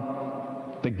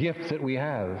upon the gifts that we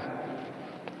have.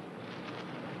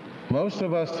 Most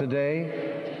of us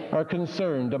today are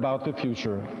concerned about the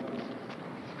future.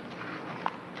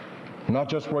 Not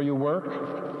just where you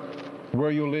work,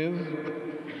 where you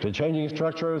live. The changing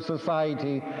structure of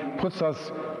society puts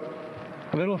us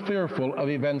a little fearful of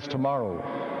events tomorrow.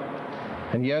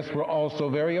 And yes, we're also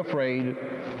very afraid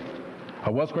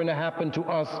of what's going to happen to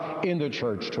us in the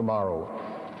church tomorrow.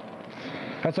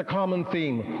 That's a common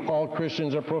theme all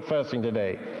Christians are professing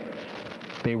today.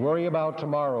 They worry about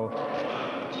tomorrow,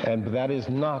 and that is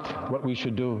not what we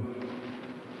should do.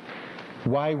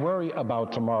 Why worry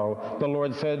about tomorrow? The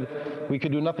Lord said we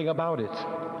could do nothing about it.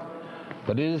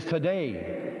 But it is today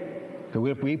that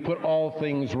if we put all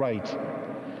things right,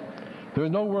 there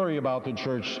is no worry about the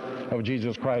Church of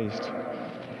Jesus Christ.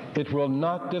 It will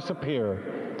not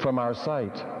disappear from our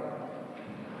sight.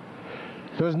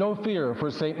 There is no fear for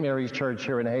St. Mary's Church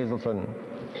here in Hazleton.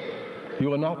 You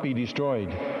will not be destroyed.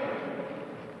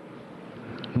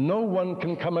 No one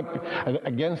can come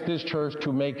against this church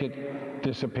to make it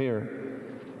disappear.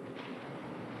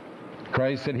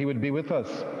 Christ said he would be with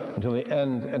us until the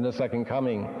end and the second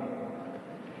coming.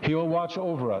 He will watch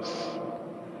over us.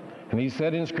 And he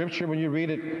said in Scripture, when you read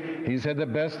it, he said the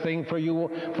best thing for you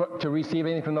to receive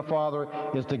anything from the Father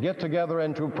is to get together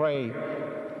and to pray.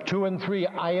 2 and 3,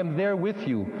 I am there with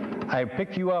you. I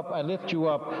pick you up, I lift you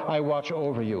up, I watch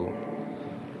over you.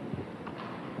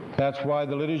 That's why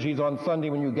the liturgies on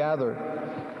Sunday when you gather,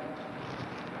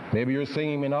 maybe your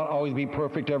singing may not always be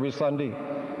perfect every Sunday.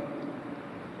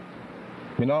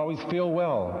 May not always feel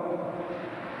well.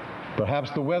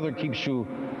 Perhaps the weather keeps you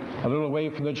a little away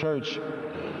from the church.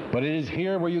 But it is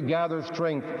here where you gather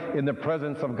strength in the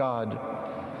presence of God.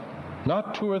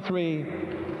 Not 2 or 3,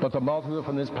 but the multitude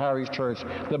from this parish church,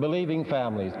 the believing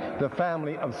families, the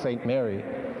family of St. Mary,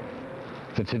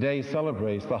 that today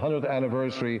celebrates the 100th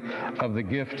anniversary of the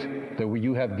gift that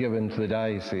you have given to the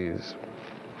diocese.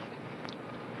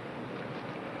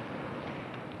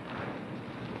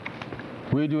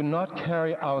 We do not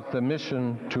carry out the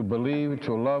mission to believe,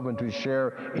 to love, and to share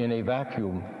in a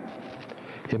vacuum.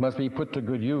 It must be put to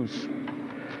good use.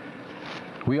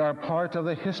 We are part of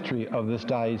the history of this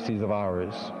diocese of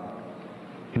ours.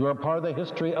 You are part of the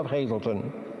history of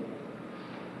Hazleton.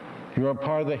 You are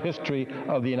part of the history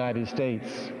of the United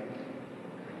States.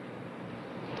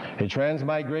 A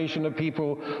transmigration of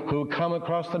people who come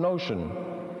across the ocean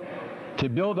to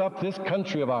build up this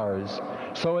country of ours,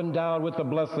 so endowed with the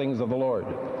blessings of the Lord.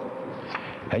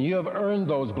 And you have earned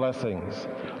those blessings.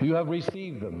 You have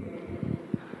received them.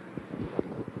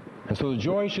 And so the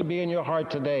joy should be in your heart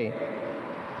today,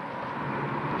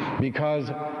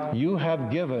 because you have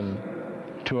given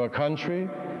to a country,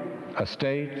 a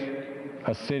state,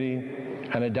 a city,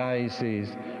 and a diocese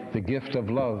the gift of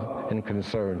love and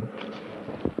concern.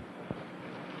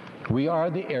 We are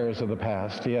the heirs of the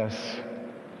past, yes.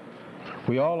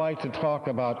 We all like to talk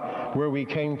about where we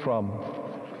came from.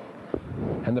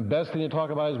 And the best thing to talk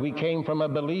about is we came from a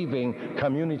believing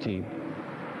community.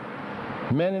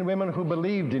 Men and women who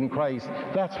believed in Christ.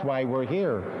 That's why we're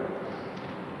here.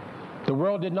 The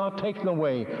world did not take them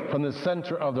away from the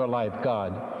center of their life,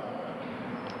 God.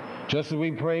 Just as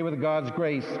we pray with God's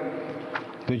grace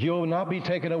that you will not be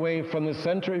taken away from the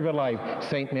center of your life,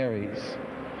 St. Mary's.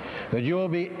 That you will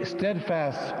be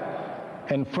steadfast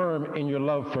and firm in your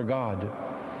love for God.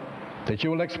 That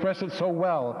you will express it so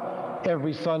well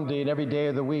every Sunday and every day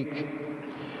of the week.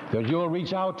 That you will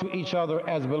reach out to each other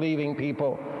as believing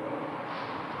people.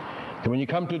 And when you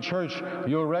come to church,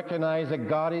 you'll recognize that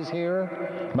God is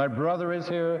here, my brother is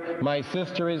here, my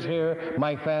sister is here,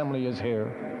 my family is here.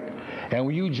 And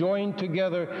when you join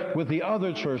together with the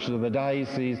other churches of the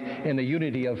diocese in the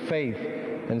unity of faith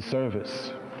and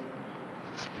service.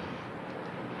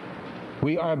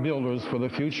 We are builders for the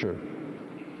future.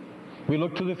 We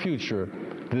look to the future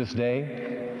this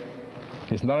day.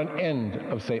 It's not an end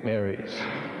of St. Mary's.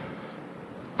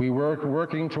 We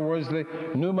working towards the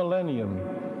new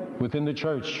millennium within the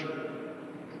church.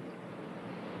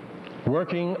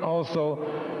 Working also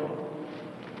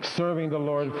serving the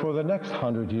Lord for the next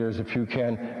 100 years if you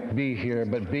can be here,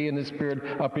 but be in the spirit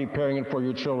of preparing it for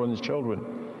your children's children.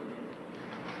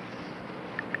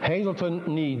 Hazleton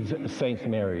needs St.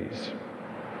 Mary's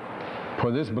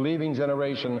for this believing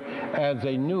generation as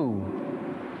a new,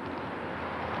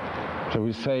 shall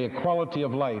we say, a quality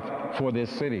of life for this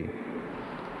city.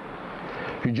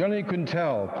 You generally can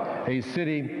tell a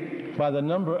city by the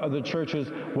number of the churches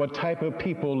what type of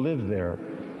people live there.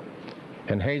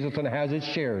 And Hazleton has its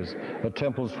shares of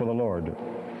temples for the Lord.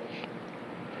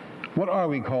 What are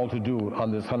we called to do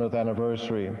on this 100th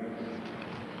anniversary?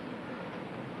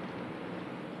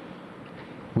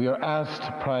 We are asked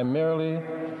primarily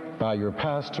by your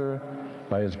pastor,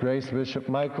 by His Grace Bishop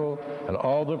Michael, and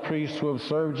all the priests who have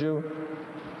served you,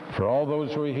 for all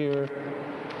those who are here,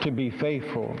 to be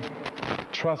faithful,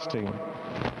 trusting,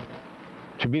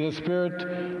 to be the spirit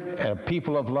and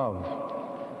people of love.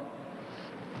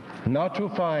 Not to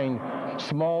find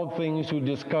small things to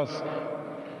discuss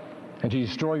and to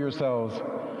destroy yourselves,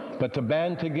 but to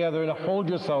band together and hold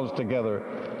yourselves together,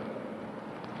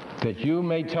 that you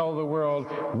may tell the world,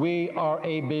 we are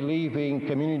a believing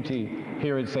community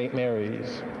here at St.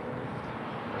 Mary's.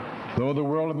 Though the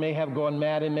world may have gone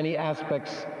mad in many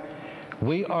aspects,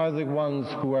 we are the ones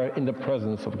who are in the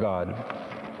presence of God.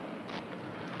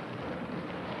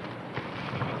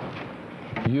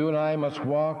 You and I must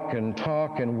walk and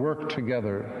talk and work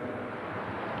together.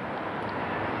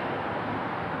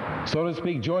 So to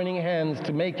speak, joining hands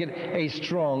to make it a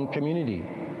strong community.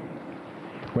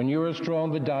 When you are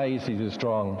strong, the diocese is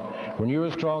strong. When you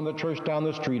are strong, the church down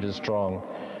the street is strong.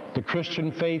 The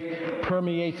Christian faith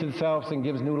permeates itself and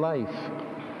gives new life.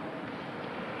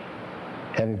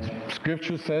 And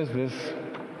Scripture says this,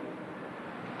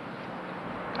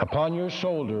 upon your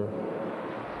shoulder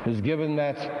is given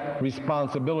that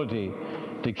responsibility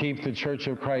to keep the Church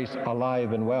of Christ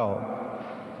alive and well.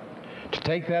 To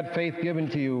take that faith given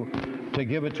to you, to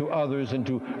give it to others, and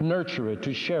to nurture it,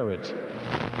 to share it.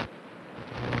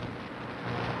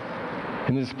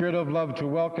 In the spirit of love, to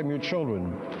welcome your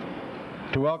children,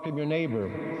 to welcome your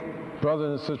neighbor,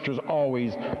 brothers and sisters,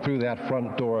 always through that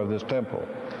front door of this temple.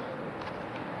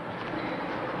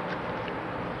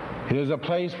 It is a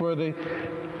place where the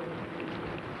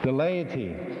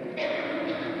laity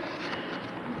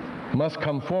must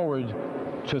come forward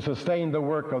to sustain the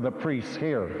work of the priests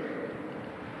here.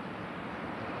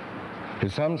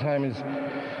 It sometimes is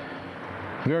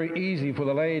very easy for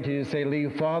the laity to say,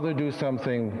 leave Father, do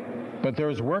something, but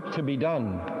there's work to be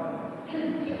done.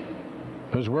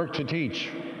 There's work to teach,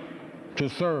 to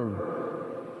serve,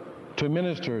 to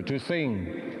minister, to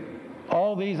sing.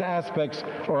 All these aspects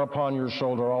are upon your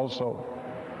shoulder also.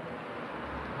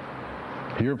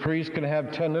 Your priest can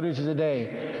have 10 liturgies a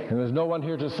day, and there's no one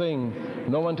here to sing,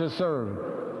 no one to serve,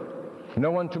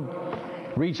 no one to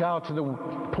reach out to the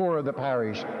poor of the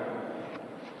parish.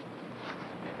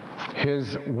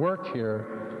 His work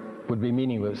here would be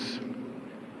meaningless.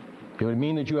 It would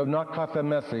mean that you have not caught the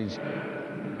message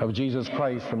of Jesus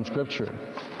Christ from Scripture.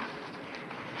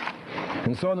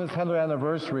 And so on this 100th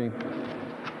anniversary,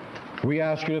 we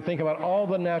ask you to think about all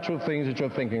the natural things that you're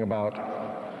thinking about.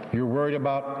 You're worried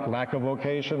about lack of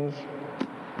vocations,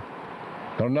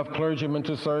 not enough clergymen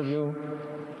to serve you,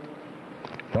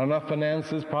 not enough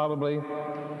finances probably.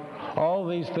 All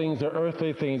these things are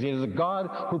earthly things. It is God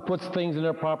who puts things in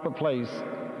their proper place.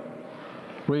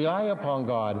 Rely upon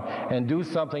God and do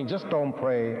something. Just don't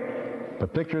pray,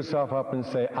 but pick yourself up and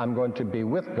say, I'm going to be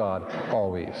with God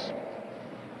always.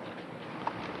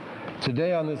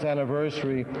 Today on this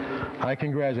anniversary, I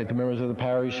congratulate the members of the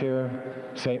parish here,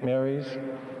 St. Mary's.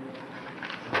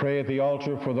 Pray at the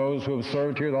altar for those who have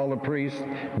served here, all the priests,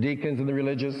 deacons, and the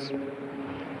religious.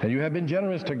 And you have been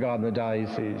generous to God in the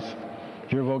diocese.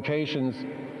 Your vocations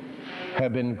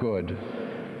have been good.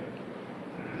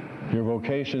 Your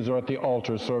vocations are at the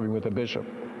altar serving with the bishop.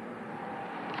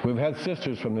 We've had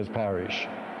sisters from this parish.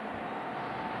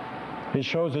 It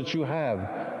shows that you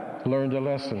have learned a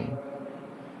lesson,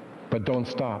 but don't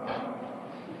stop.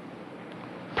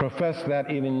 Profess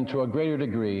that even to a greater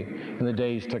degree in the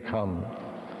days to come.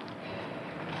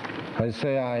 I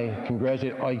say I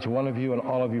congratulate each one of you and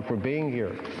all of you for being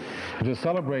here to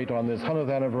celebrate on this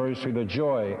 100th anniversary the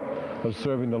joy of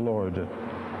serving the Lord.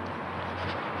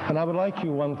 And I would like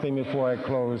you one thing before I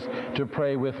close to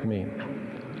pray with me.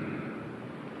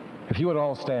 If you would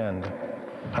all stand,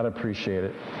 I'd appreciate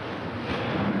it.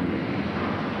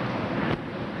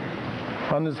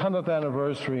 On this 100th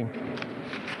anniversary,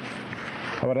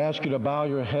 I would ask you to bow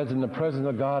your heads in the presence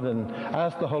of God and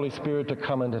ask the Holy Spirit to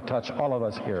come and to touch all of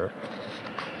us here.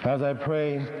 As I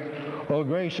pray, oh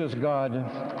gracious God,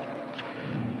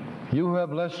 you who have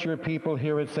blessed your people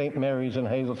here at St. Mary's in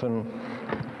Hazleton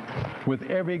with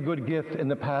every good gift in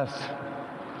the past,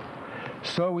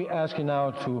 so we ask you now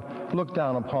to look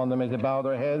down upon them as they bow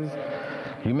their heads.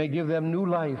 You may give them new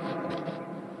life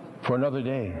for another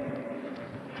day.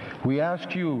 We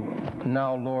ask you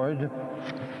now, Lord,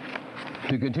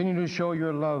 to continue to show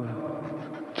your love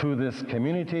to this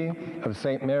community of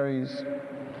St. Mary's,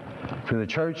 to the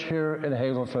church here in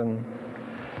Hazleton,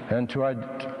 and to our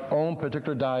own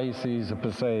particular diocese of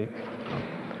Passaic.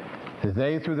 That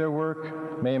they, through their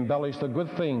work, may embellish the good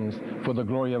things for the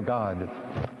glory of God.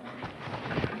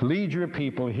 Lead your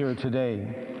people here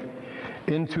today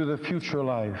into the future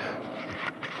life,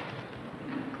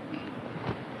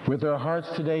 with their hearts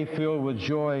today filled with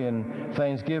joy and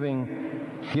thanksgiving.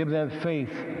 Give them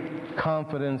faith,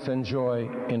 confidence, and joy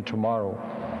in tomorrow.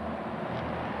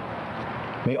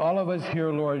 May all of us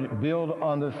here, Lord, build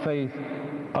on the faith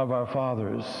of our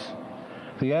fathers,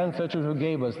 the ancestors who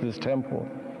gave us this temple,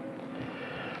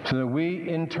 so that we,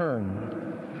 in turn,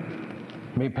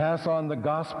 may pass on the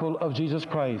gospel of Jesus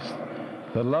Christ,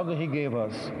 the love that he gave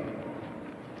us,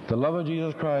 the love of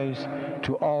Jesus Christ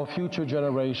to all future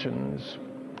generations.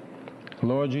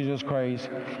 Lord Jesus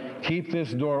Christ, keep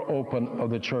this door open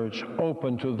of the church,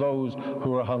 open to those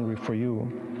who are hungry for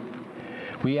you.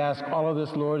 We ask all of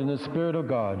this, Lord, in the Spirit of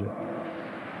God,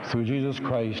 through Jesus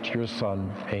Christ, your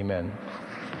Son. Amen.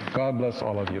 God bless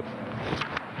all of you.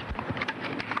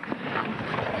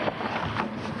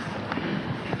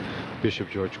 Bishop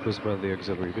George Kuzma, the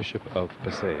Auxiliary Bishop of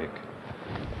Passaic.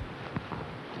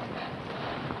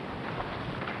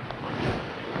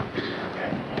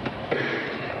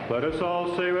 Let us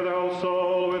all say with our whole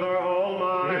soul, with our whole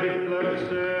mind, let us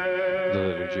say. The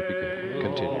liturgy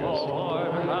continues.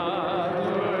 Lord, have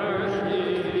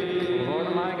mercy.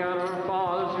 Lord, my God, our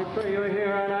fathers, we pray you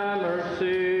hear and have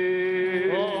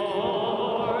mercy.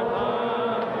 Lord,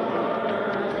 have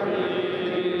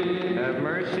mercy. Have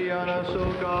mercy on us,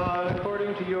 O God,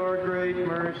 according to your great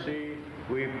mercy.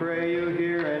 We pray you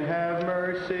hear and have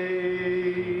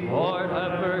mercy. Lord,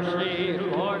 have mercy.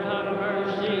 Lord, have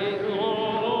mercy.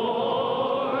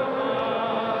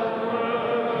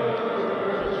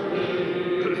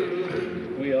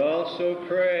 Also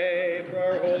pray for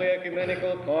our holy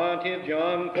ecumenical pontiff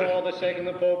John Paul II,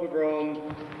 the Pope of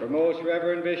Rome, for Most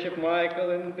Reverend Bishop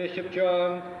Michael and Bishop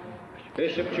John,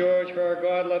 Bishop George, for our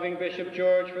God-loving Bishop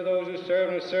George, for those who serve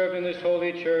and have served in this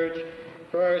holy church,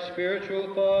 for our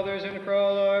spiritual fathers, and for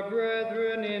all our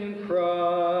brethren in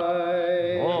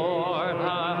Christ. Lord,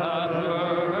 have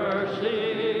mercy.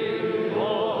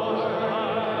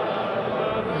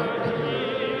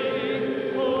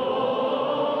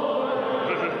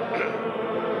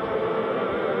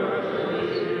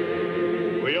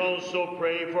 Also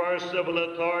pray for our civil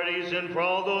authorities and for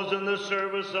all those in the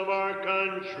service of our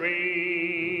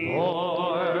country.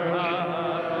 Lord, have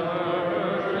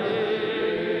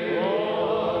mercy.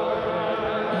 Lord, have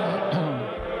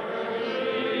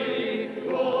mercy.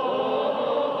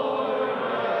 Lord,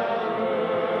 have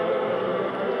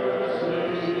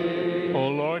mercy. O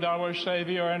Lord, our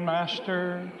Savior and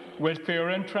Master, with fear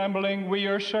and trembling, we,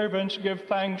 your servants, give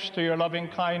thanks to your loving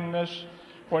kindness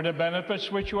for the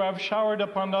benefits which you have showered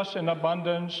upon us in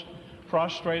abundance.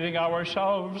 Prostrating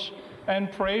ourselves and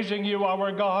praising you,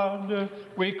 our God,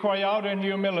 we cry out in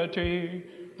humility,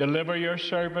 deliver your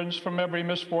servants from every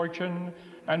misfortune,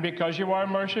 and because you are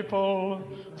merciful,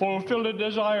 fulfill the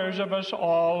desires of us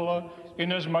all,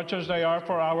 inasmuch as they are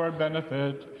for our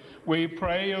benefit. We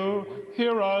pray you,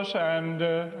 hear us and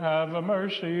have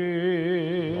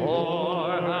mercy.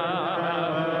 Lord,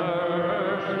 have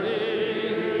mercy.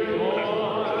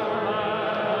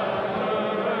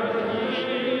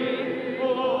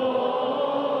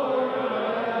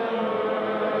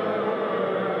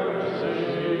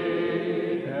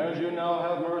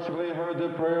 The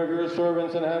prayer of your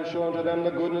servants and have shown to them the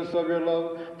goodness of your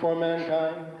love for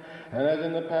mankind. And as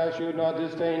in the past you have not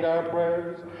disdained our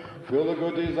prayers, fill the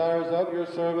good desires of your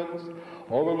servants,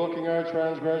 overlooking our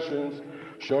transgressions.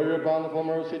 Show your bountiful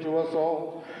mercy to us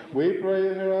all. We pray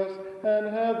you hear us and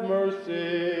have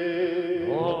mercy.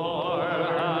 Lord,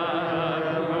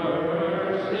 have mercy.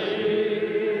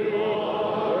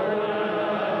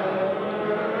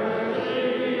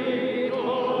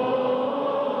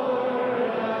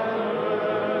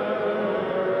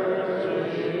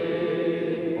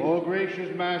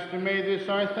 Master, may this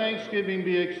our thanksgiving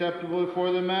be acceptable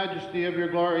before the majesty of your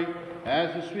glory, as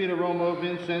a sweet aroma of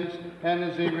incense and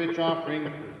as a rich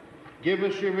offering. Give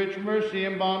us your rich mercy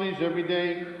and bounties every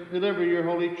day. Deliver your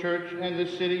holy church and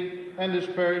this city and this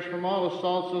parish from all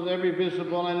assaults of every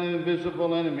visible and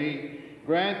invisible enemy.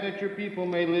 Grant that your people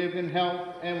may live in health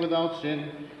and without sin.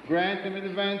 Grant them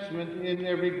advancement in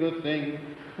every good thing.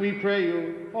 We pray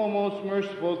you, O most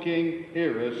merciful King,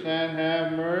 hear us and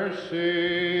have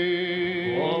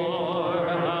mercy. Lord,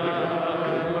 have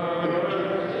mercy. Lord, have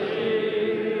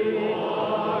mercy.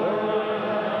 Lord,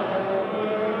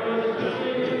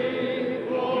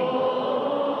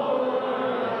 have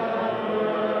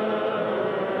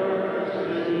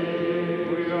mercy.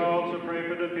 We also pray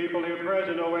for the people here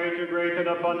present, await your great and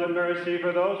abundant mercy,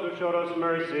 for those who showed us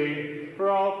mercy, for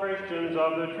all Christians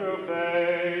of the true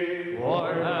faith.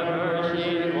 Lord, have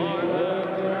mercy. Lord,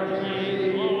 have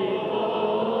mercy. Lord,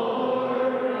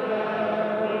 have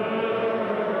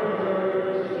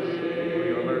mercy. For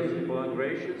your merciful and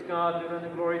gracious God, give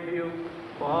and glory to you,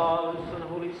 Father, Son, and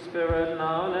Holy Spirit,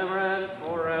 now and ever and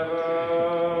forever.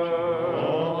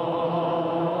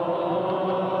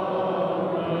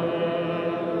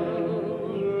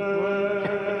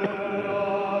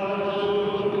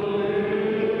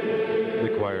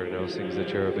 Sings the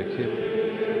cherubic hymn.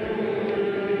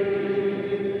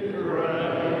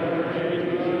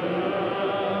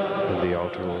 And the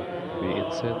altar will be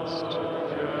incensed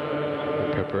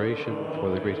in preparation for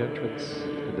the great entrance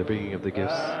and the bringing of the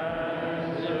gifts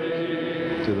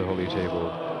to the holy table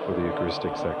for the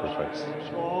Eucharistic sacrifice.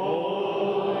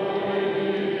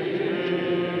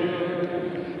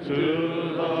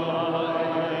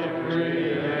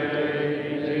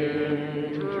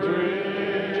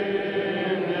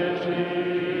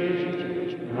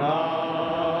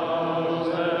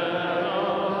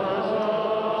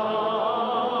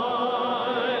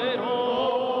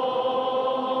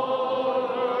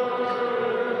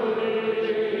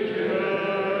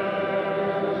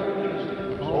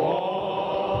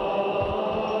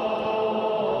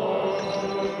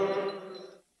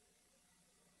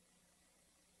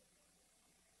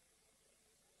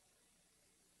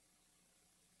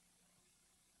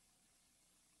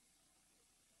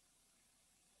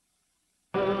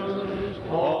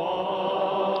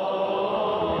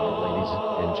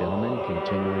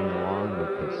 Continuing along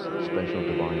with this special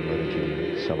divine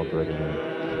liturgy celebrating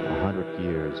 100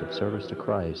 years of service to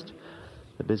Christ,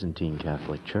 the Byzantine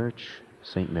Catholic Church,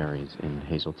 St. Mary's in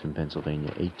Hazleton,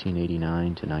 Pennsylvania,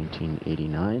 1889 to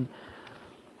 1989.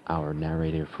 Our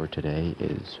narrator for today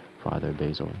is Father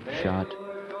Basil Schott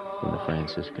from the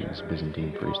Franciscans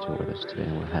Byzantine priesthood with us today,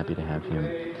 and we're happy to have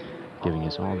him giving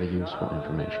us all the useful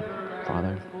information.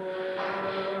 Father?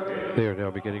 They are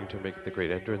now beginning to make the great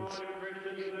entrance,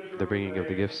 the bringing of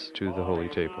the gifts to the holy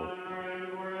table.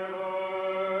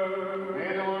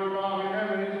 May the Lord God in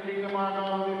heaven, his kingdom, our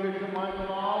God, be with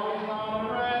always now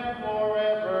and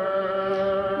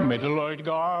forever. May the Lord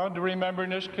God remember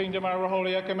in his kingdom our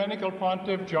holy ecumenical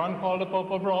pontiff, John Paul, the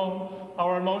Pope of Rome,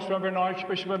 our most reverend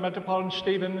Archbishop and Metropolitan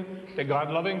Stephen, the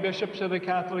God-loving bishops of the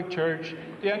Catholic Church,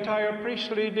 the entire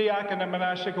priestly, diacon, and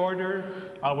monastic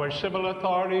order, our civil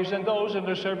authorities, and those in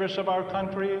the service of our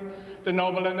country, the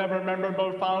noble and ever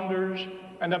memorable founders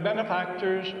and the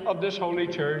benefactors of this holy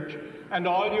church, and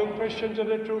all you Christians of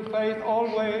the true faith,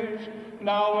 always,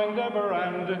 now and ever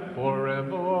and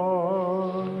forever.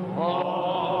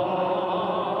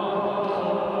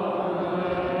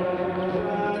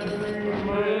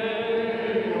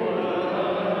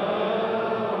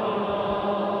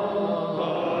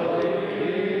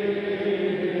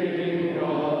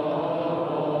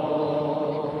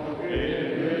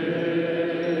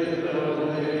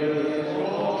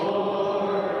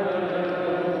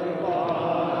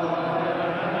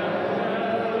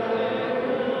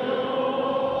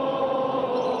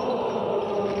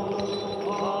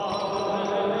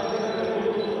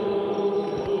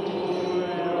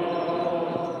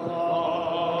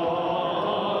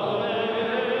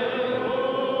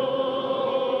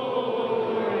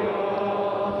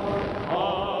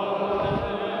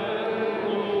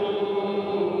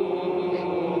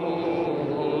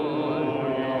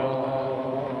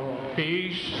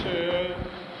 Peace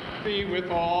be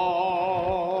with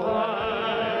all.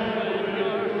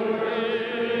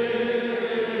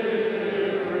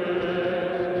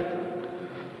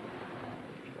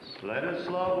 Let us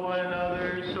love one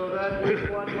another so that with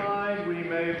one mind we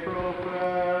may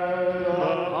profess.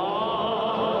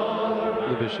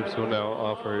 The bishops will now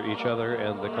offer each other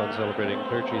and the con-celebrating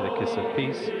clergy the kiss of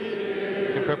peace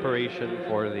in preparation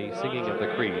for the singing of the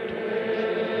creed. The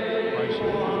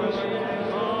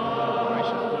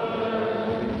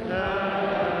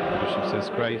bishop says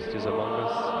Christ is among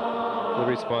us. The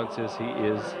response is he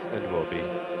is and will be.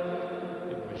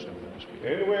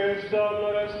 In wisdom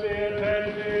let us be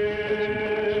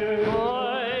attentive.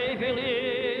 I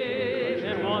believe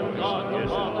in one God, the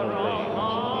Father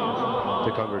Almighty.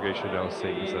 The congregation now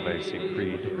sings the Nicene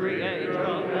Creed. Creator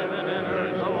of heaven and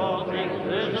earth, of all things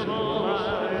visible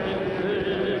and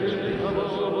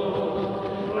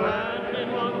invisible, and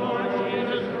in one Lord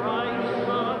Jesus Christ,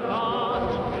 Son of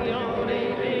God, the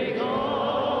only begotten,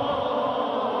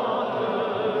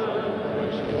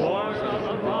 born of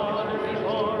the Father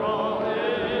before all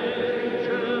ages,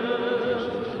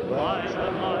 by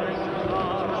the might of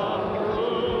God of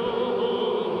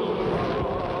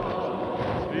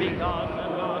truth, begotten,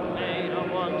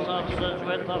 substance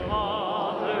with the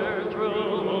Father, through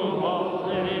whom all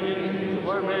things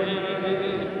were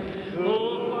made,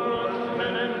 who for us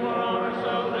men and for our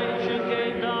salvation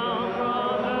came down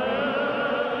from heaven,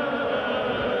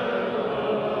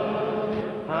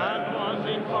 and was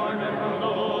incarnate from the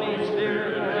Holy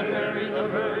Spirit and Mary the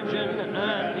Virgin,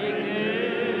 and he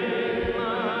came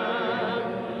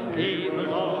man. He was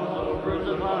also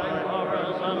crucified for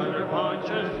us under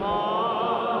Pontius Pilate,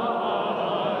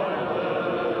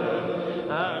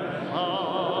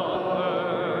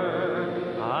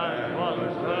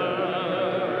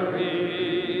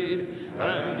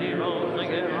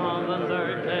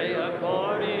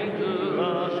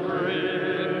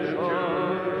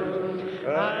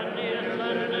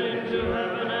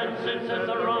 at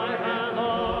the right hand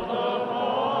of the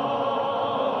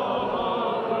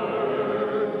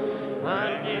Father,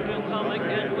 and he will come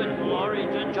again with glory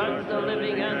to judge the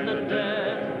living and the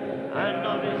dead, and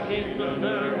of his kingdom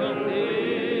there will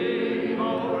be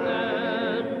no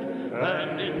end.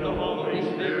 And in the Holy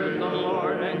Spirit the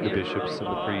Lord and the bishops and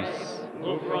the priests,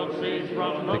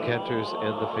 the cantors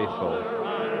and the faithful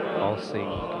all sing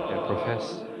and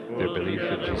profess their belief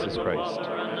in Jesus Christ,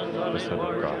 the Son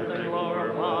of God.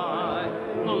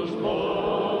 Who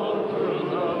spoke through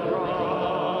the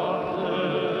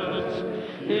prophets,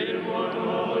 in one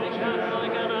holy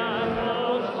Catholic and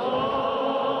Apostolic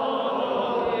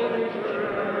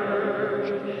Church,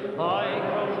 I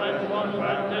profess one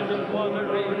baptism for the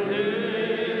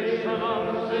remission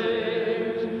of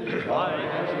sins. I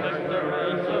expect the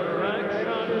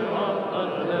resurrection of the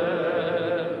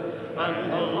dead and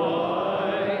the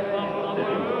life of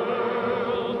the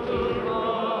world to come.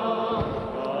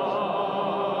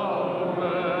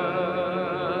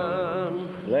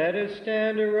 Let us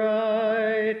stand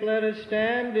aright, let us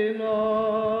stand in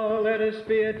awe, let us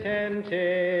be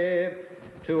attentive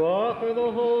to offer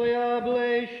the holy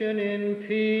oblation in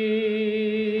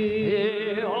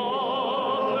peace. The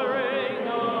offering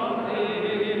of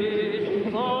peace,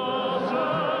 the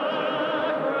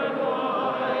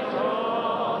sacrifice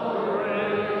of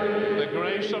praise. The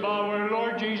grace of our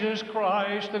Lord Jesus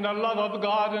Christ and the love of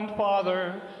God and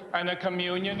Father and the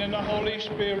communion in the Holy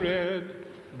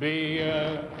Spirit be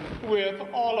with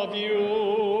all of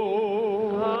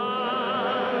you.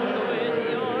 And with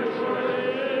your spirit.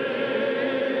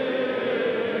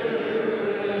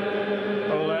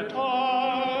 Let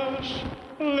us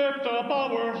lift up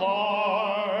our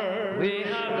hearts. We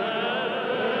have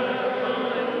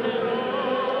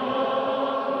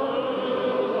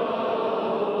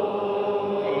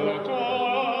Let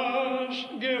us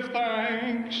give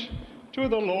thanks to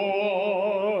the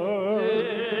Lord.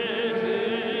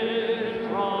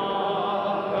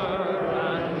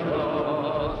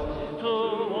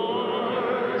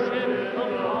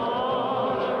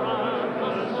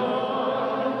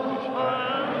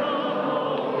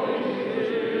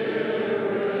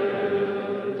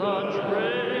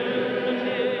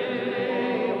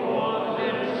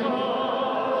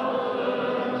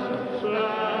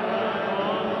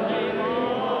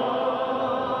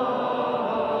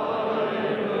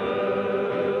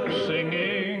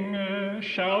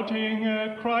 Shouting,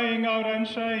 crying out and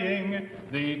saying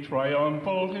the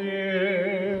triumphal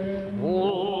hymn.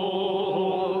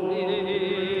 Holy,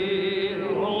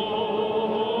 holy,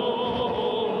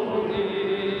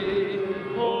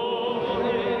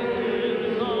 holy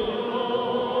is the Lord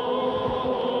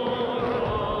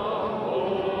of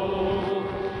hosts.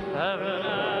 Heaven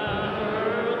and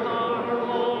earth are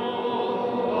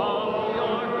full of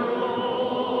your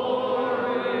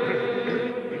glory.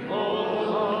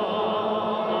 Hosanna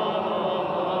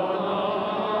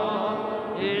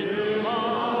in the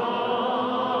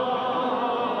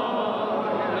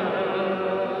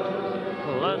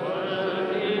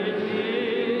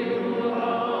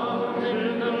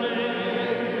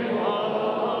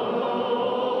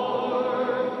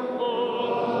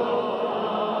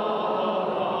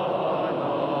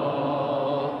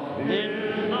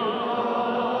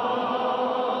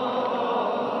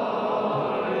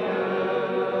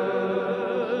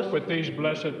With these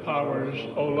blessed powers,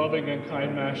 O loving and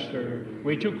kind Master,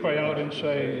 we too cry out and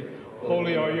say,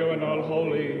 Holy are you and all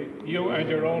holy, you and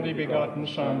your only begotten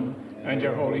Son, and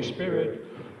your Holy Spirit.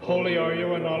 Holy are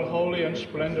you and all holy, and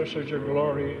splendorous is your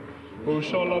glory, who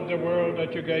so loved the world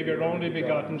that you gave your only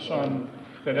begotten Son,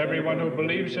 that everyone who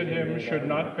believes in him should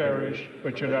not perish,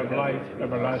 but should have life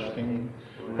everlasting.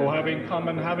 Who having come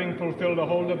and having fulfilled the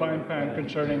whole divine plan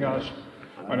concerning us,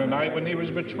 on the night when he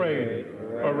was betrayed,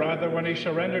 or rather when he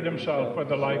surrendered himself for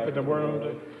the life of the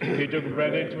world, he took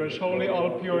bread into his holy,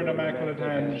 all pure and immaculate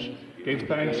hands, gave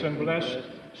thanks and blessed,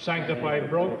 sanctified,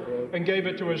 broke, and gave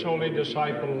it to his holy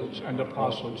disciples and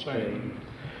apostles, saying,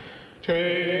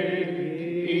 Take,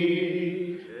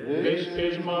 eat, this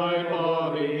is my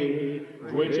body,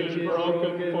 which is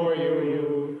broken for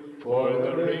you, for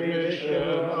the remission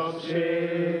of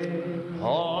sin.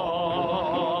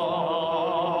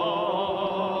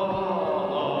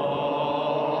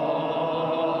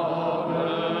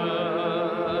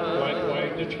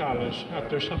 Chalice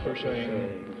after supper,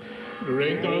 saying,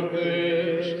 Drink of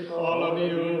this, all of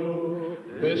you.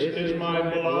 This is my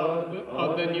blood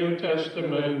of the New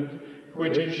Testament,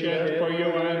 which is shed for you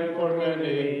and for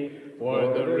many,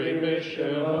 for the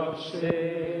remission of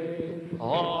sin.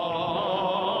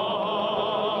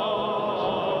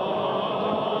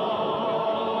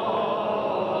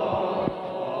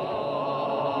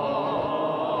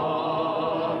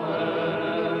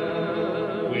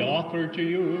 We offer to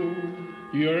you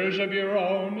yours of your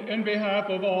own, in behalf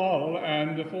of all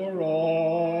and for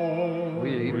all.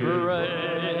 We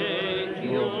pray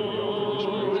you.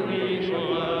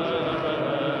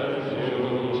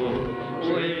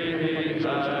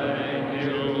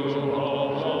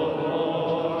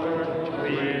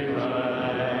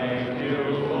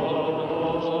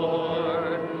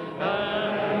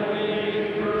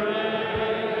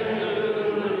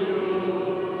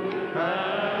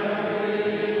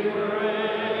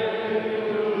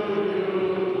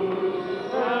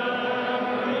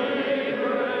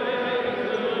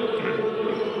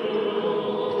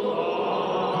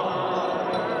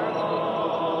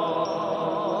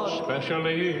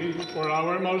 Especially for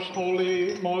our most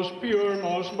holy, most pure,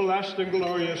 most blessed and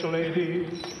glorious Lady,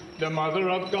 the Mother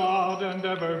of God and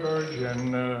ever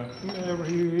Virgin Mary.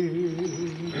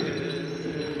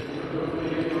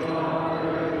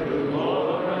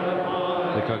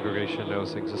 The congregation now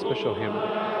sings a special hymn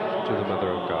to the Mother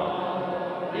of God.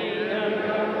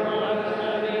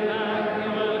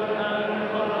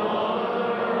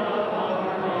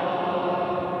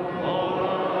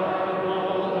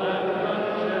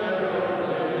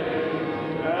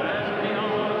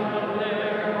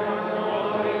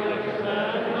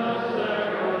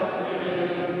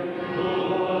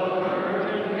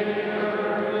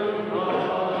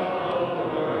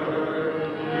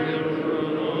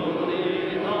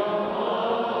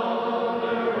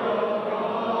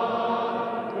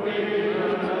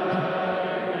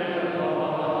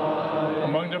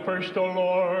 First, O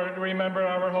Lord, remember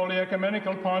our holy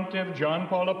ecumenical pontiff, John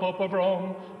Paul, the Pope of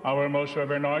Rome, our most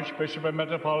reverend Archbishop and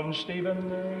Metropolitan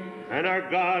Stephen, and our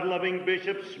God-loving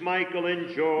bishops, Michael and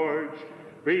George.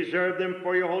 Preserve them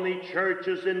for your holy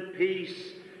churches in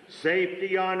peace,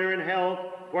 safety, honor, and health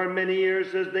for many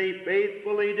years as they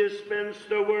faithfully dispense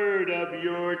the word of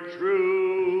your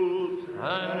truth.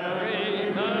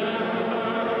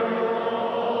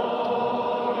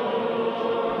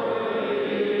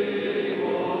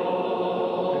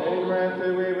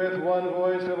 That we with one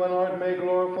voice and one heart may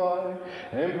glorify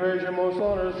and praise your most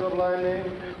honored sublime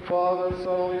name, Father, Son,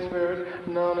 Holy Spirit,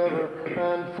 now and ever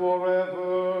and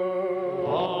forever.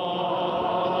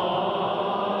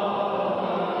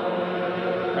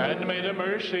 And may the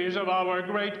mercies of our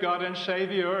great God and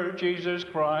Savior, Jesus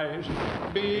Christ,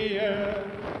 be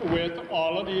with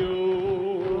all of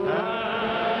you.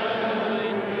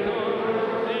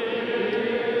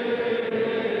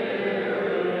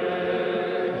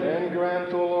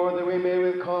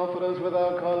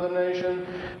 Without condemnation,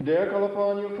 dare call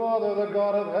upon you, Father, the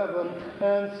God of heaven,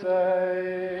 and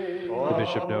say... The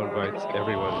bishop now invites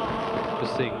everyone to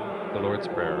sing the Lord's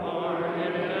Prayer.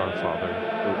 Our Father,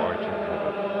 who art in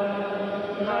heaven.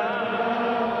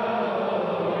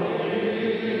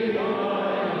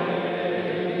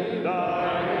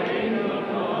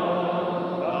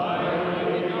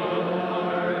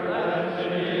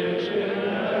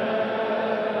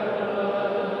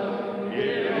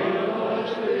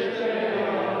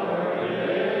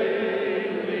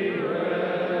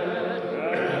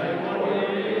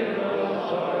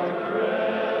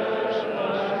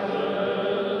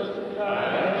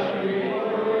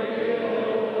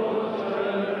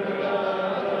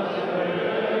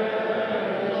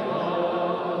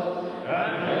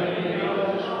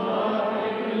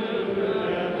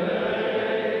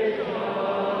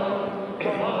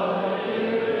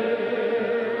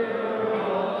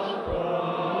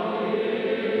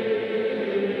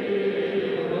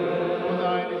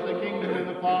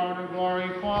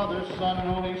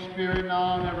 Spirit,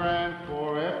 now and ever and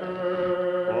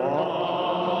forever.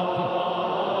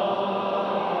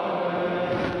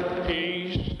 Amen.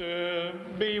 Peace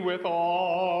be with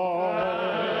all.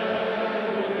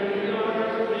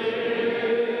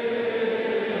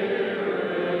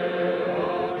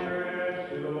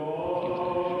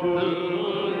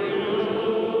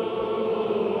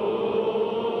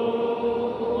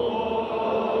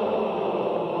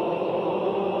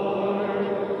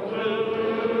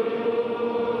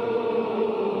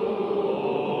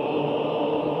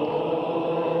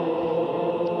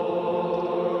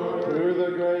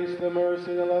 The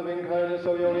mercy, the loving kindness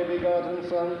of the only begotten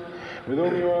Son, with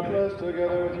whom you are blessed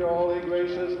together with your holy,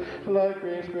 gracious,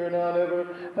 life-giving Spirit, now and ever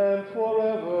and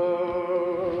forever.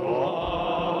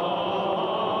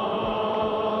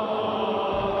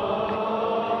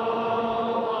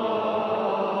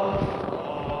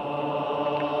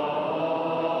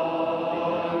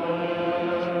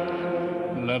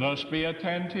 Let us be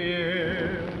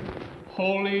attentive.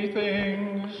 Holy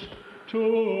things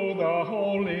to the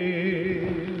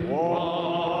holy.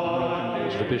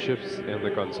 As the bishops and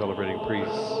the con-celebrating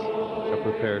priests are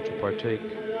prepared to partake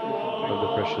of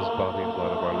the precious body and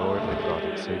blood of our Lord and God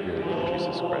and Savior,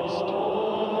 Jesus Christ.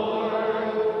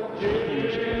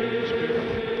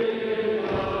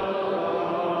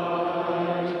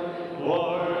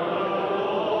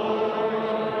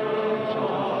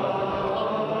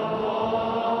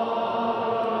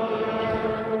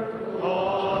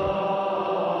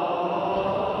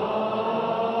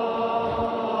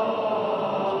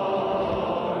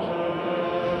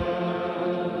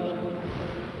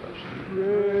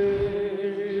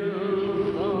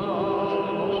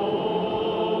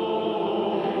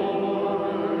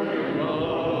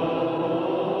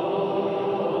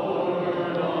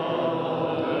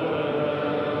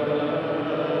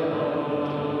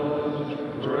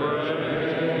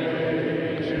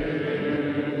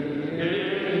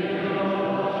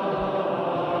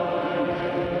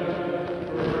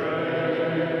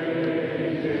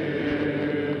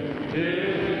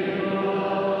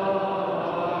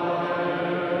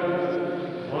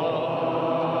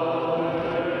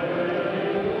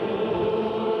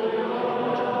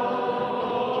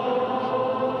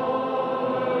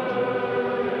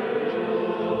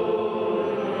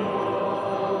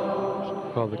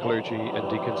 While the clergy and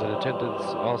deacons in attendance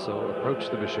also approach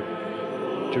the bishop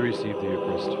to receive the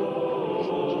Eucharist.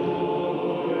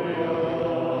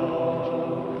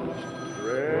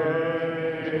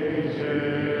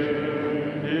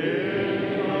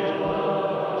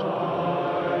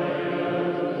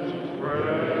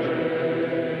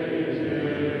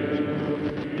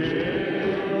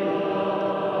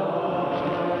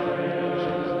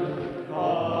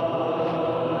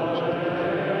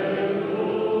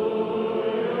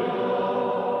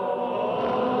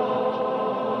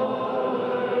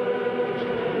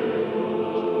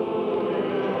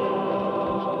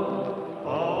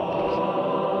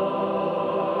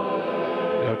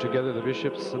 Together, the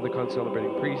bishops and the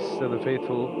con-celebrating priests and the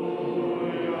faithful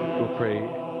will pray.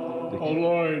 O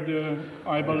Lord,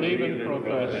 I believe and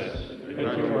profess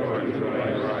that you are the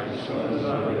Christ, Son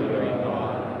of the living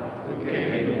God, who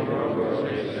came into the world to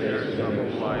save sinners of the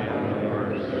life and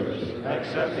mercy.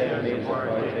 Accept him as a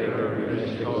partaker of your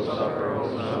mystical supper, O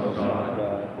Son of God.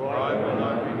 For I will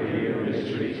not reveal your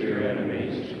mysteries to your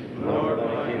enemies, nor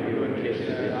will I give you a kiss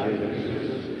at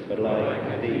Judas, but like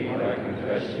a thief I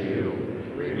confess to you.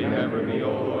 Remember me, O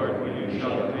Lord, when you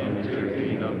shall come into your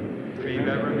kingdom.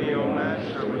 Remember me, O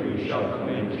Master, when you shall come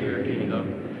into your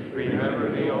kingdom. Remember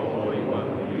me, O Holy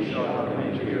One, when you shall come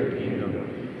into your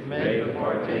kingdom. May the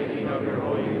partaking of your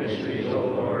holy mysteries, O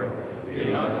Lord, be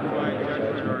not for my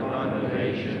judgment or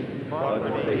condemnation, but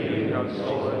for the healing of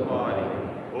soul and body.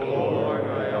 O Lord,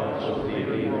 I also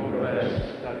freely profess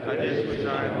that this which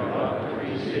I am about to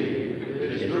receive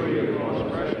is truly your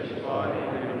most precious body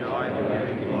and divine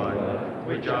living blood,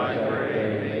 which I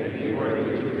pray may be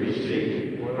worthy to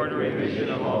receive for the remission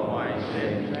of all my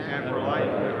sins and for life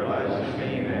everlasting.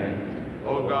 Amen.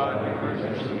 O God, have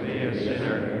mercy on me, a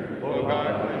sinner. O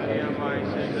God, cleanse me of my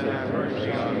sins and have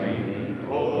mercy on me.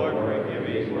 O Lord, forgive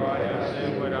me, for I have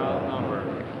sinned without number.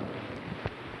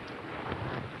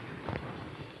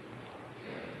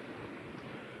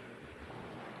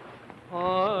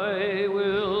 I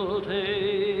will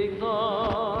take the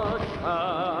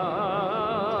chalice,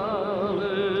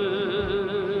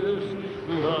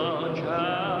 the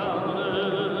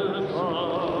chalice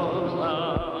of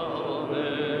salvation,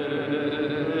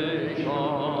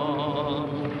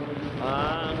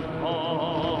 and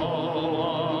call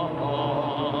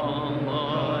upon the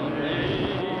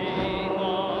name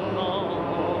of the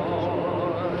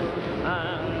Lord,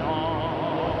 and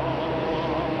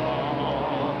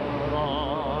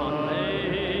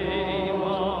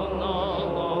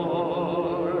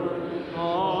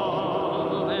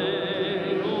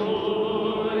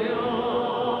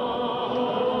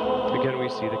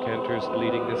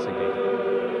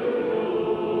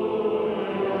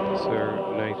Sir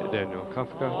Knight Daniel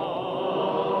Kafka,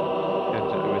 and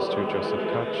Mr. Joseph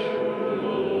Koch,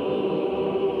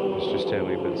 Mr.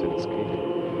 Stanley Benzinski,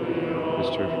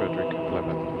 Mr. Frederick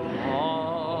Clement.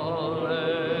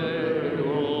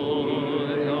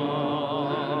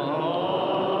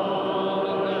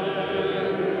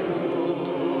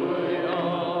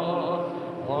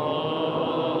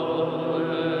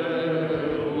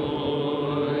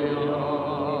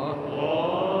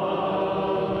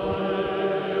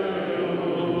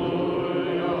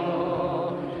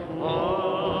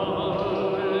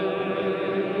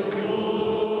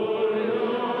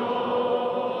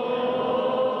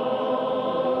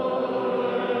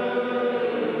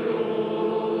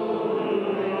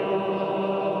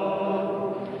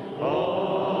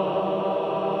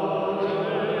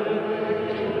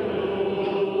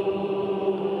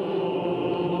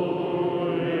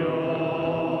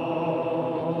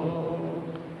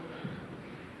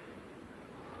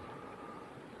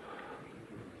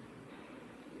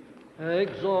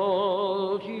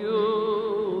 Exalt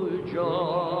you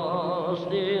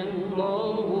just in the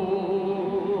Lord.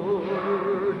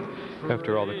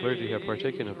 After all the clergy have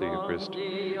partaken of the Eucharist,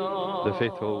 the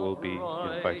faithful will be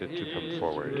invited to come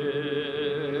forward.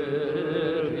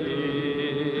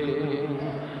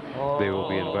 They will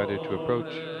be invited to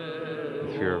approach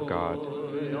with fear of God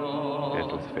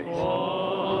and with faith.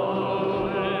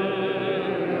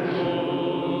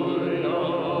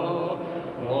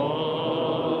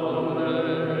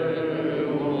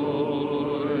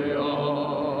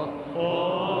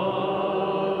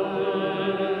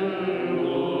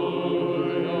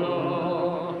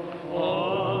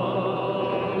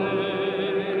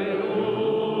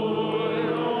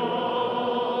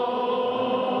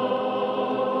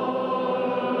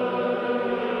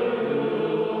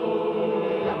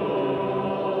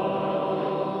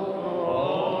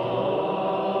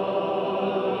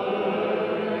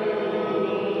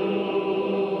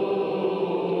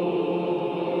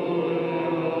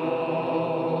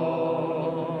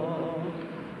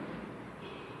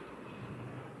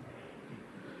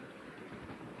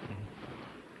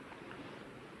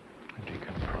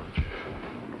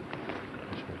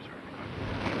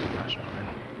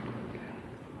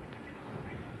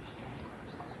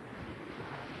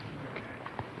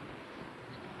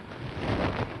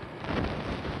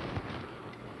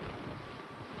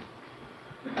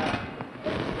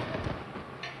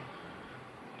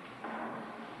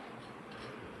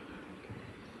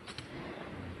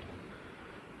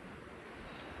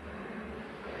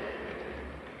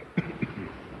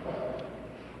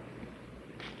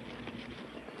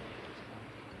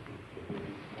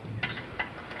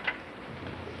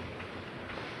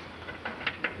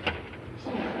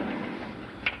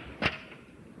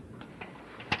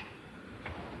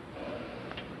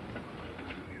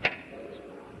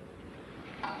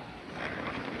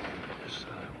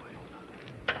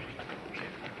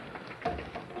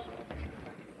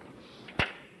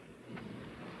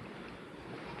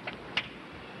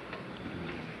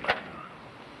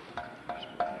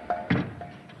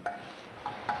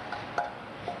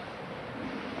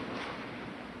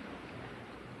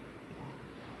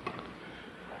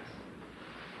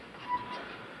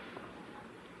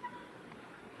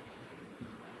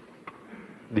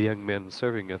 The young men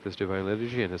serving at this Divine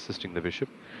Liturgy and assisting the bishop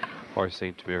are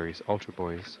St. Mary's altar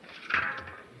boys,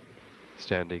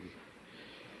 standing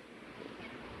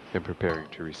and preparing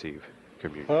to receive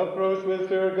communion. Approach with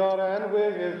fear of God and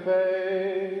with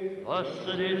faith.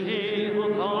 Blessed is he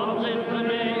who comes in the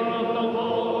name of the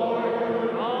Lord.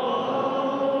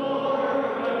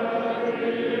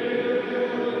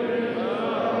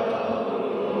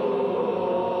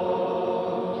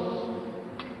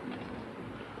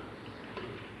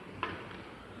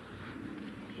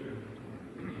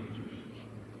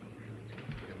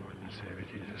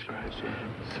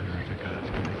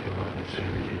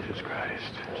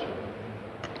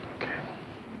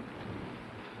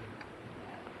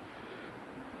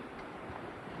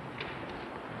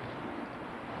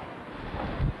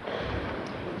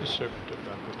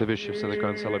 The bishops and the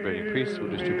con-celebrating priests will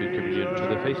distribute communion to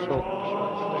the faithful,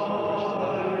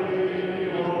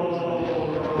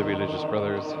 the religious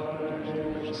brothers,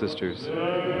 sisters,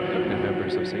 and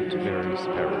members of St. Mary's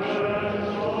Parish.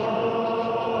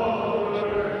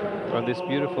 On this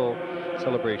beautiful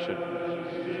celebration,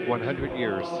 100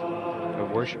 years of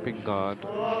worshiping God,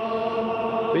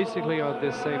 basically on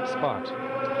this same spot.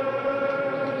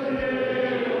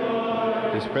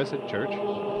 This present church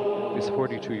is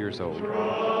 42 years old.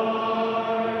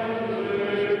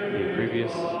 The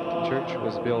previous church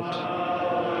was built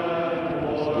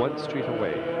one street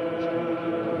away.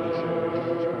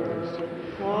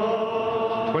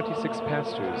 26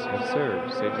 pastors have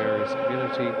served St. Mary's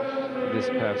community this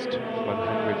past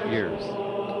 100 years.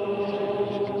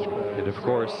 And of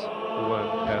course,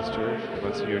 one pastor,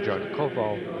 Msgr John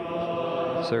Koval,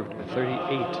 served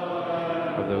 38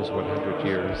 of those 100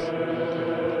 years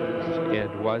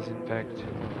and was, in fact,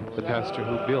 the pastor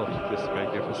who built this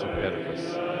magnificent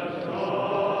edifice.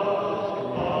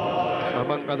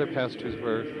 Among other pastors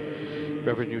were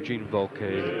Reverend Eugene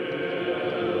Volke,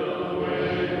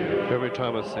 Reverend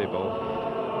Thomas Sabo,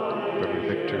 Reverend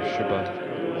Victor Shuba,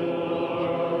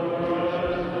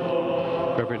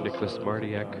 Reverend Nicholas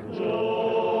Mardiak,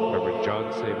 Reverend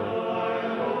John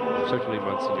Sabo, certainly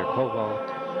Monsignor Koval,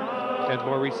 and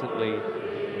more recently,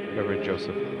 Reverend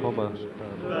Joseph Homa,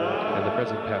 and the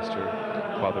present pastor,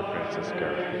 Father Francis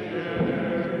Gera.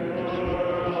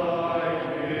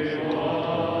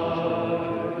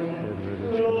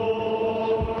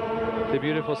 The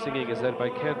beautiful singing is led by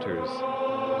cantors,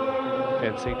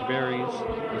 and St. Mary's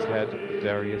has had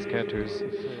various cantors,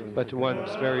 but one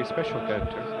very special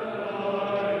cantor,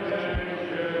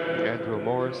 Andrew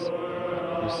Morris,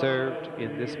 who served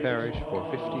in this parish for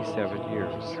 57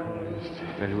 years,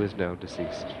 and who is now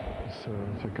deceased. So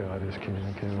to God is King.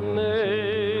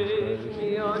 Make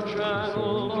me a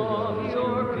channel of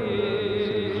your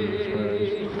peace.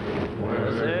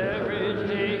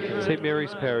 St.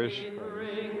 Mary's Parish,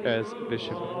 as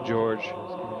Bishop George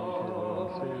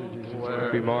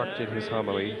remarked in his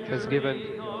homily, has given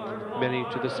many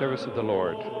to the service of the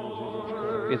Lord.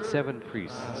 Its 7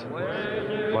 priests,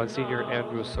 Monsignor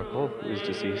Andrew Sokol, who is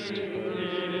deceased,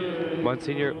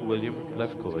 Monsignor William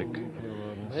Levkulik,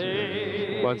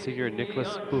 Monsignor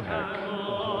Nicholas Puhak,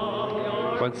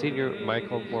 Monsignor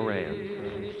Michael Moran,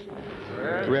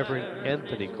 Reverend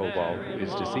Anthony Koval, who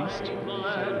is deceased,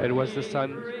 and was the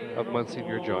son of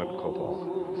Monsignor John Koval,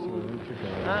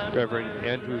 Reverend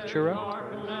Andrew Chura,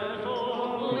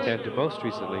 and most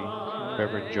recently,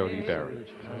 Reverend Jody Barron.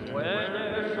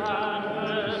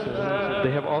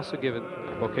 They have also given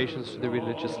vocations to the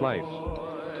religious life.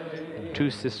 2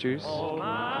 sisters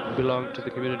belong to the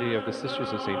community of the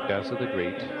Sisters of St. Basil the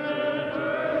Great,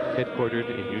 headquartered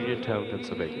in Uniontown,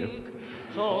 Pennsylvania.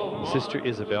 Sister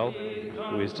Isabel,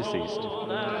 who is deceased,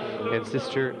 and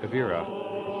Sister Avira,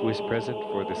 who is present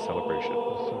for this celebration.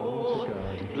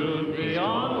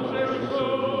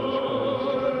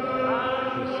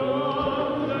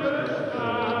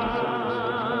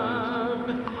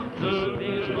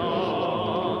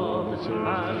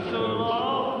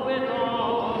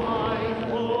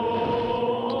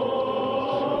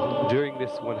 During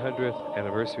this 100th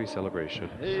anniversary celebration,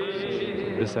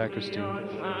 the sacristy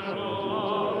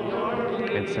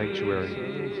and sanctuary,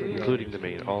 including the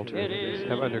main altar,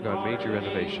 have undergone major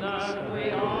renovations,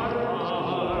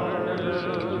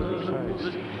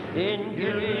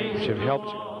 which have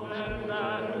helped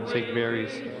St.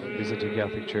 Mary's Byzantine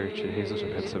Catholic Church in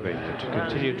Hazleton, Pennsylvania, to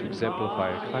continue to exemplify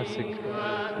a classic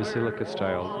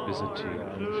basilica-style Byzantine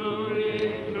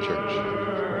church.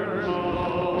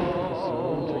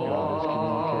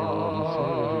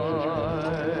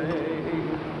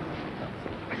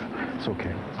 It's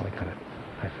okay. I got it,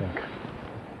 I think.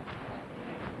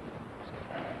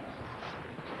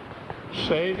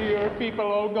 Say to your people,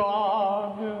 O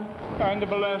God, and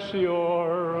bless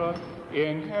your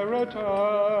inheritance.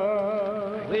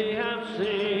 We have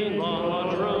seen the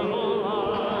wonderful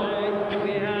light.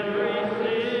 We have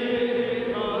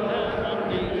received the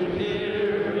heavenly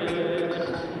Spirit.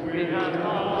 We have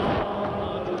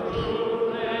known the true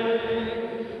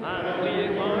faith, and we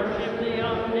worship the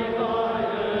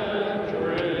undivided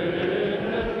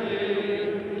Trinity.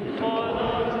 For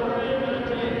the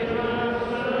Trinity has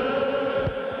said,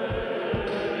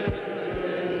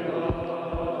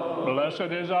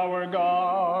 Blessed is our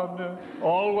God,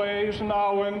 always,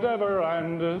 now, and ever,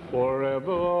 and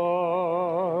forever.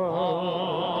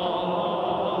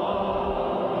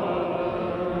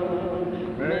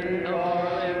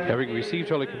 Having received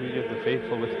Holy Communion, the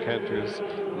faithful with cantors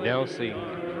now sing,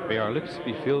 "May our lips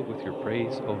be filled with your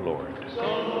praise, O Lord,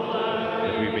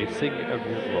 that we may sing of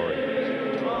your glory."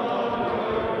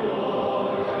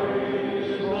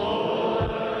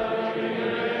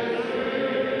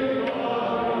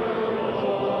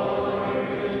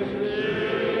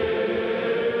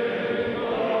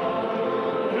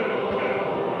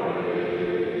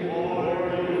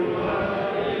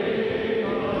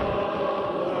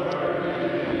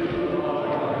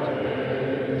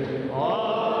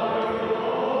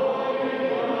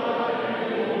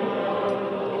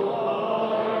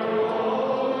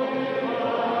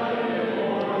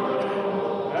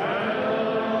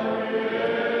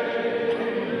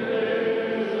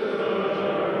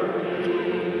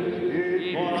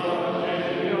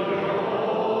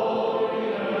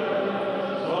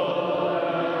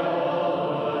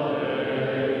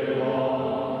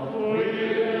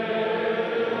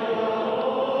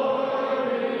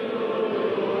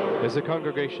 As the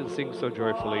congregation sings so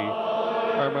joyfully,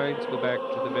 our minds go back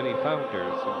to the many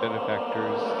founders and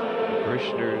benefactors and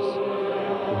parishioners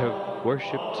who have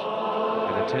worshipped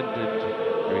and attended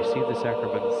and received the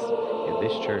sacraments in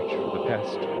this church for the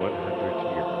past 100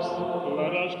 years.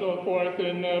 Let us go forth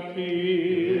in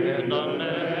peace. In the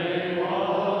name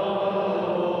of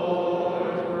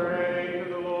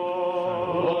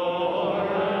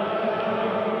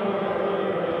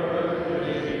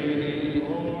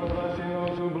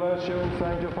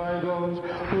sanctify those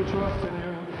who trust in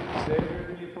you. Save your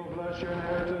people, bless your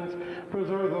inheritance,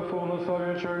 preserve the fullness of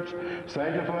your church,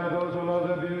 sanctify those who love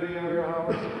the beauty of your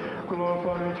house,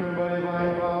 glorify and turn by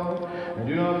divine power, and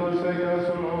do not forsake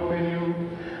us who hope in you.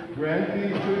 Grant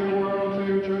peace to your world, to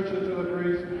your churches, to the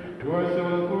priests, to our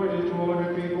civil authorities, to all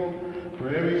your people. For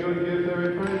every good gift,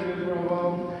 every praise is from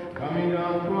above, coming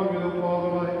down from you, the Father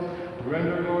of lights, to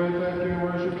render glory, thank you, and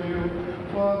worship to you,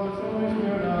 Father, Son, and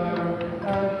Spirit, now and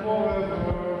ever, and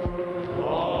forever.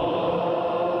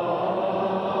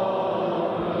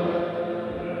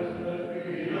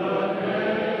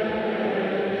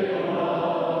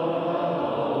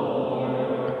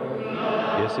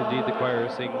 Yes, indeed, the choir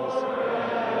sings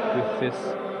with this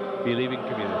believing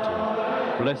community.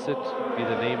 Blessed be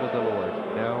the name of the Lord,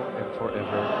 now and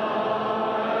forever.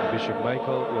 And Bishop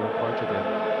Michael will impart to them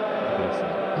the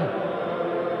blessing.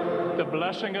 The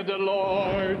blessing of the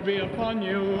Lord be upon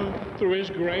you through his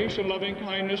grace and loving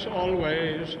kindness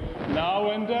always,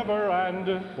 now and ever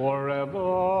and forever.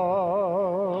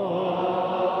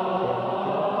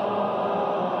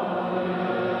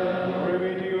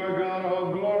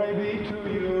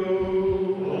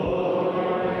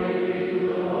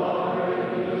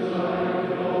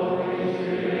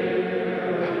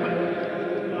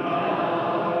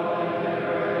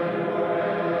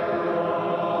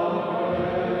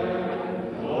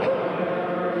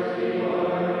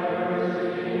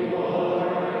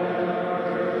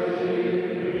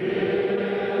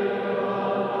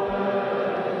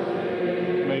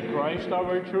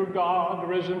 Our true God,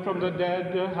 risen from the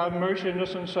dead, have mercy on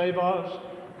us and save us.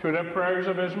 To the prayers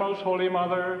of his most holy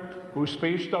mother, whose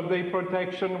feast of the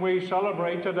protection we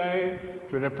celebrate today,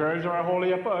 to the prayers of our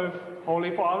holy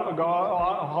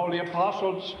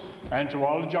apostles, and to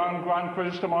all John Grand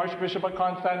Chrysostom, Archbishop of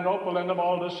Constantinople, and of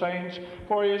all the saints,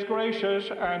 for he is gracious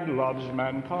and loves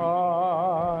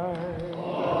mankind.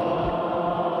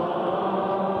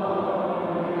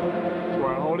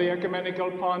 Holy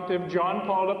Ecumenical Pontiff John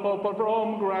Paul, the Pope of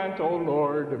Rome, grant, O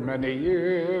Lord, many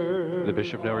years. The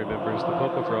bishop now remembers the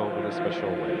Pope of Rome in a special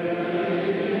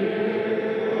way.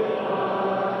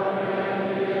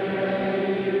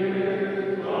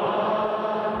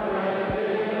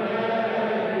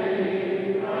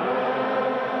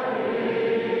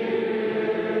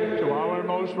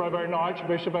 Reverend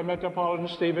Archbishop and Metropolitan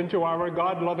Stephen, to our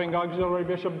God-loving Auxiliary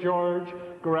Bishop George,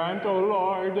 grant, O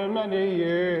Lord, many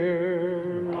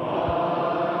years.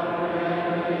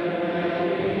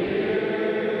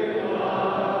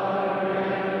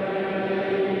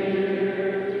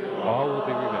 All will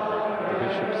be remembered, the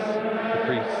bishops, the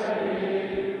priests,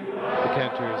 the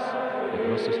cantors, and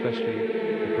most especially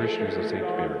the parishioners of St.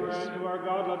 Mary's. To our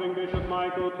God-loving Bishop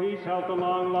Michael, peace, health, and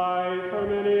long life for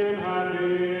many and happy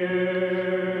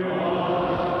years.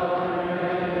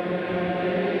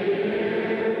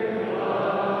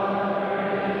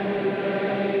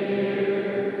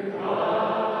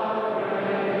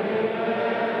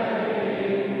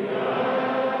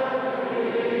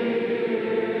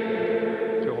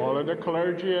 The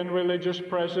clergy and religious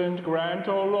present, grant,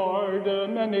 O Lord,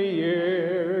 many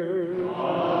years.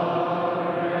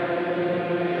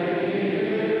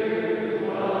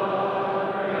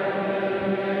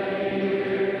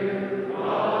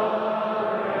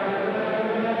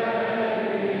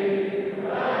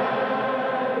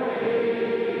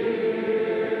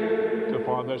 To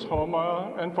Fathers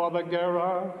Homa and Father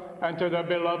Gera, and to the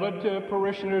beloved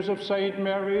parishioners of St.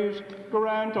 Mary's,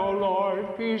 grant, O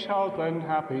Lord, peace, health, and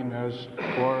happiness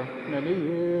for many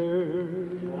years.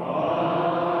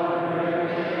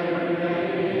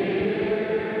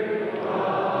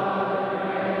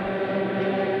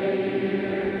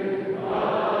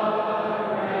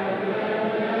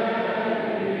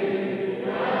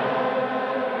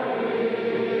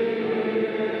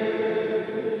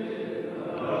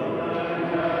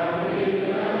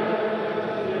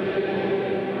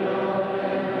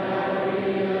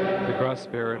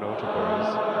 Cross-bearer and altar boys,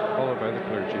 followed by the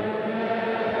clergy, the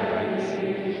knights,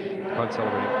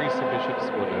 con-celebrating priests and bishops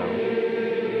will now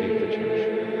leave the church.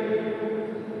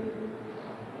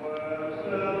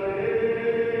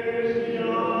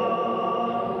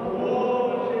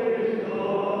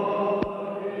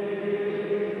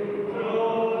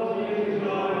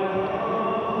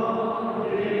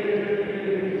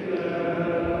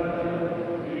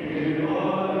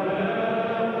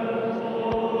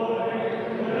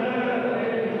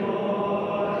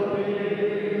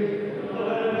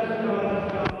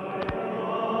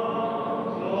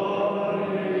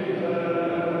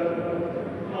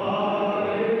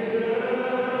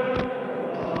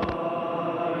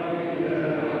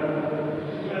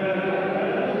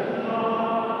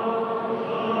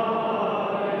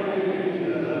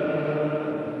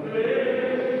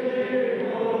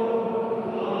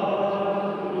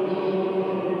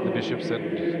 bishops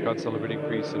and con-celebrating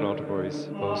priests and altar boys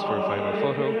pose for a final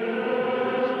photo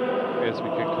as we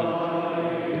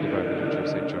conclude the Divine Liturgy of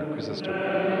St. John Chrysostom.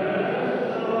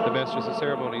 The Masters of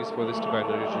Ceremonies for this Divine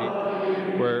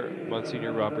Liturgy were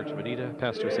Msgr Robert Monesta,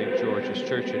 pastor of St. George's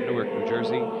Church in Newark, New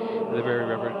Jersey, and the Very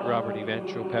Reverend Robert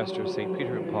Evancho, pastor of St.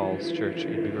 Peter and Paul's Church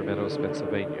in Beaver Meadows,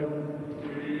 Pennsylvania.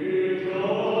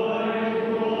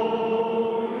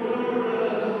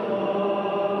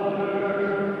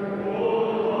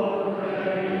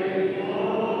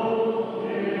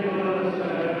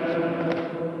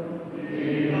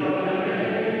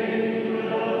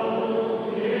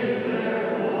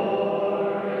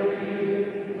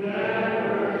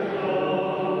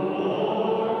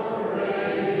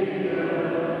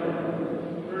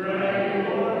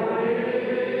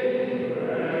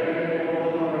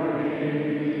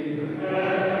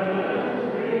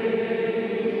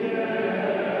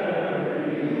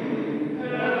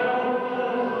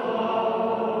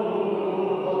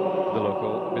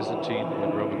 Byzantine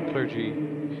and Roman clergy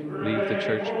leave the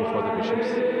church before the bishops.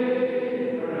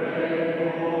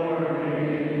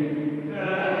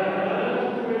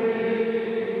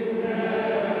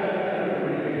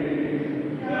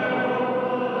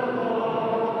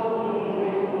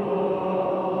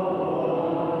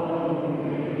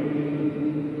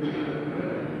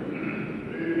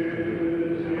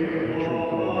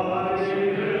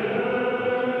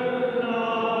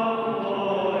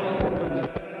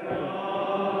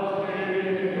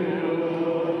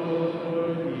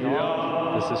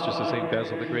 Sisters of St.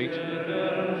 Basil the Great,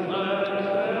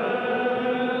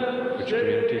 which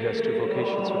community has two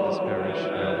vocations from this parish,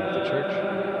 now leave the church.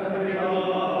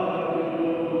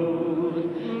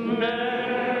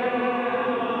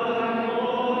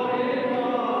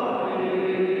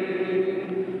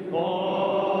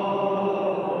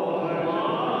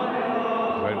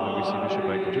 Finally, we see Bishop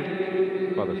Michael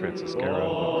Dudick, Father Francis Gera,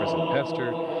 the present pastor,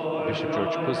 and Bishop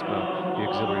George Kuzma, the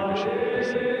auxiliary bishop of the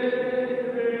Saint.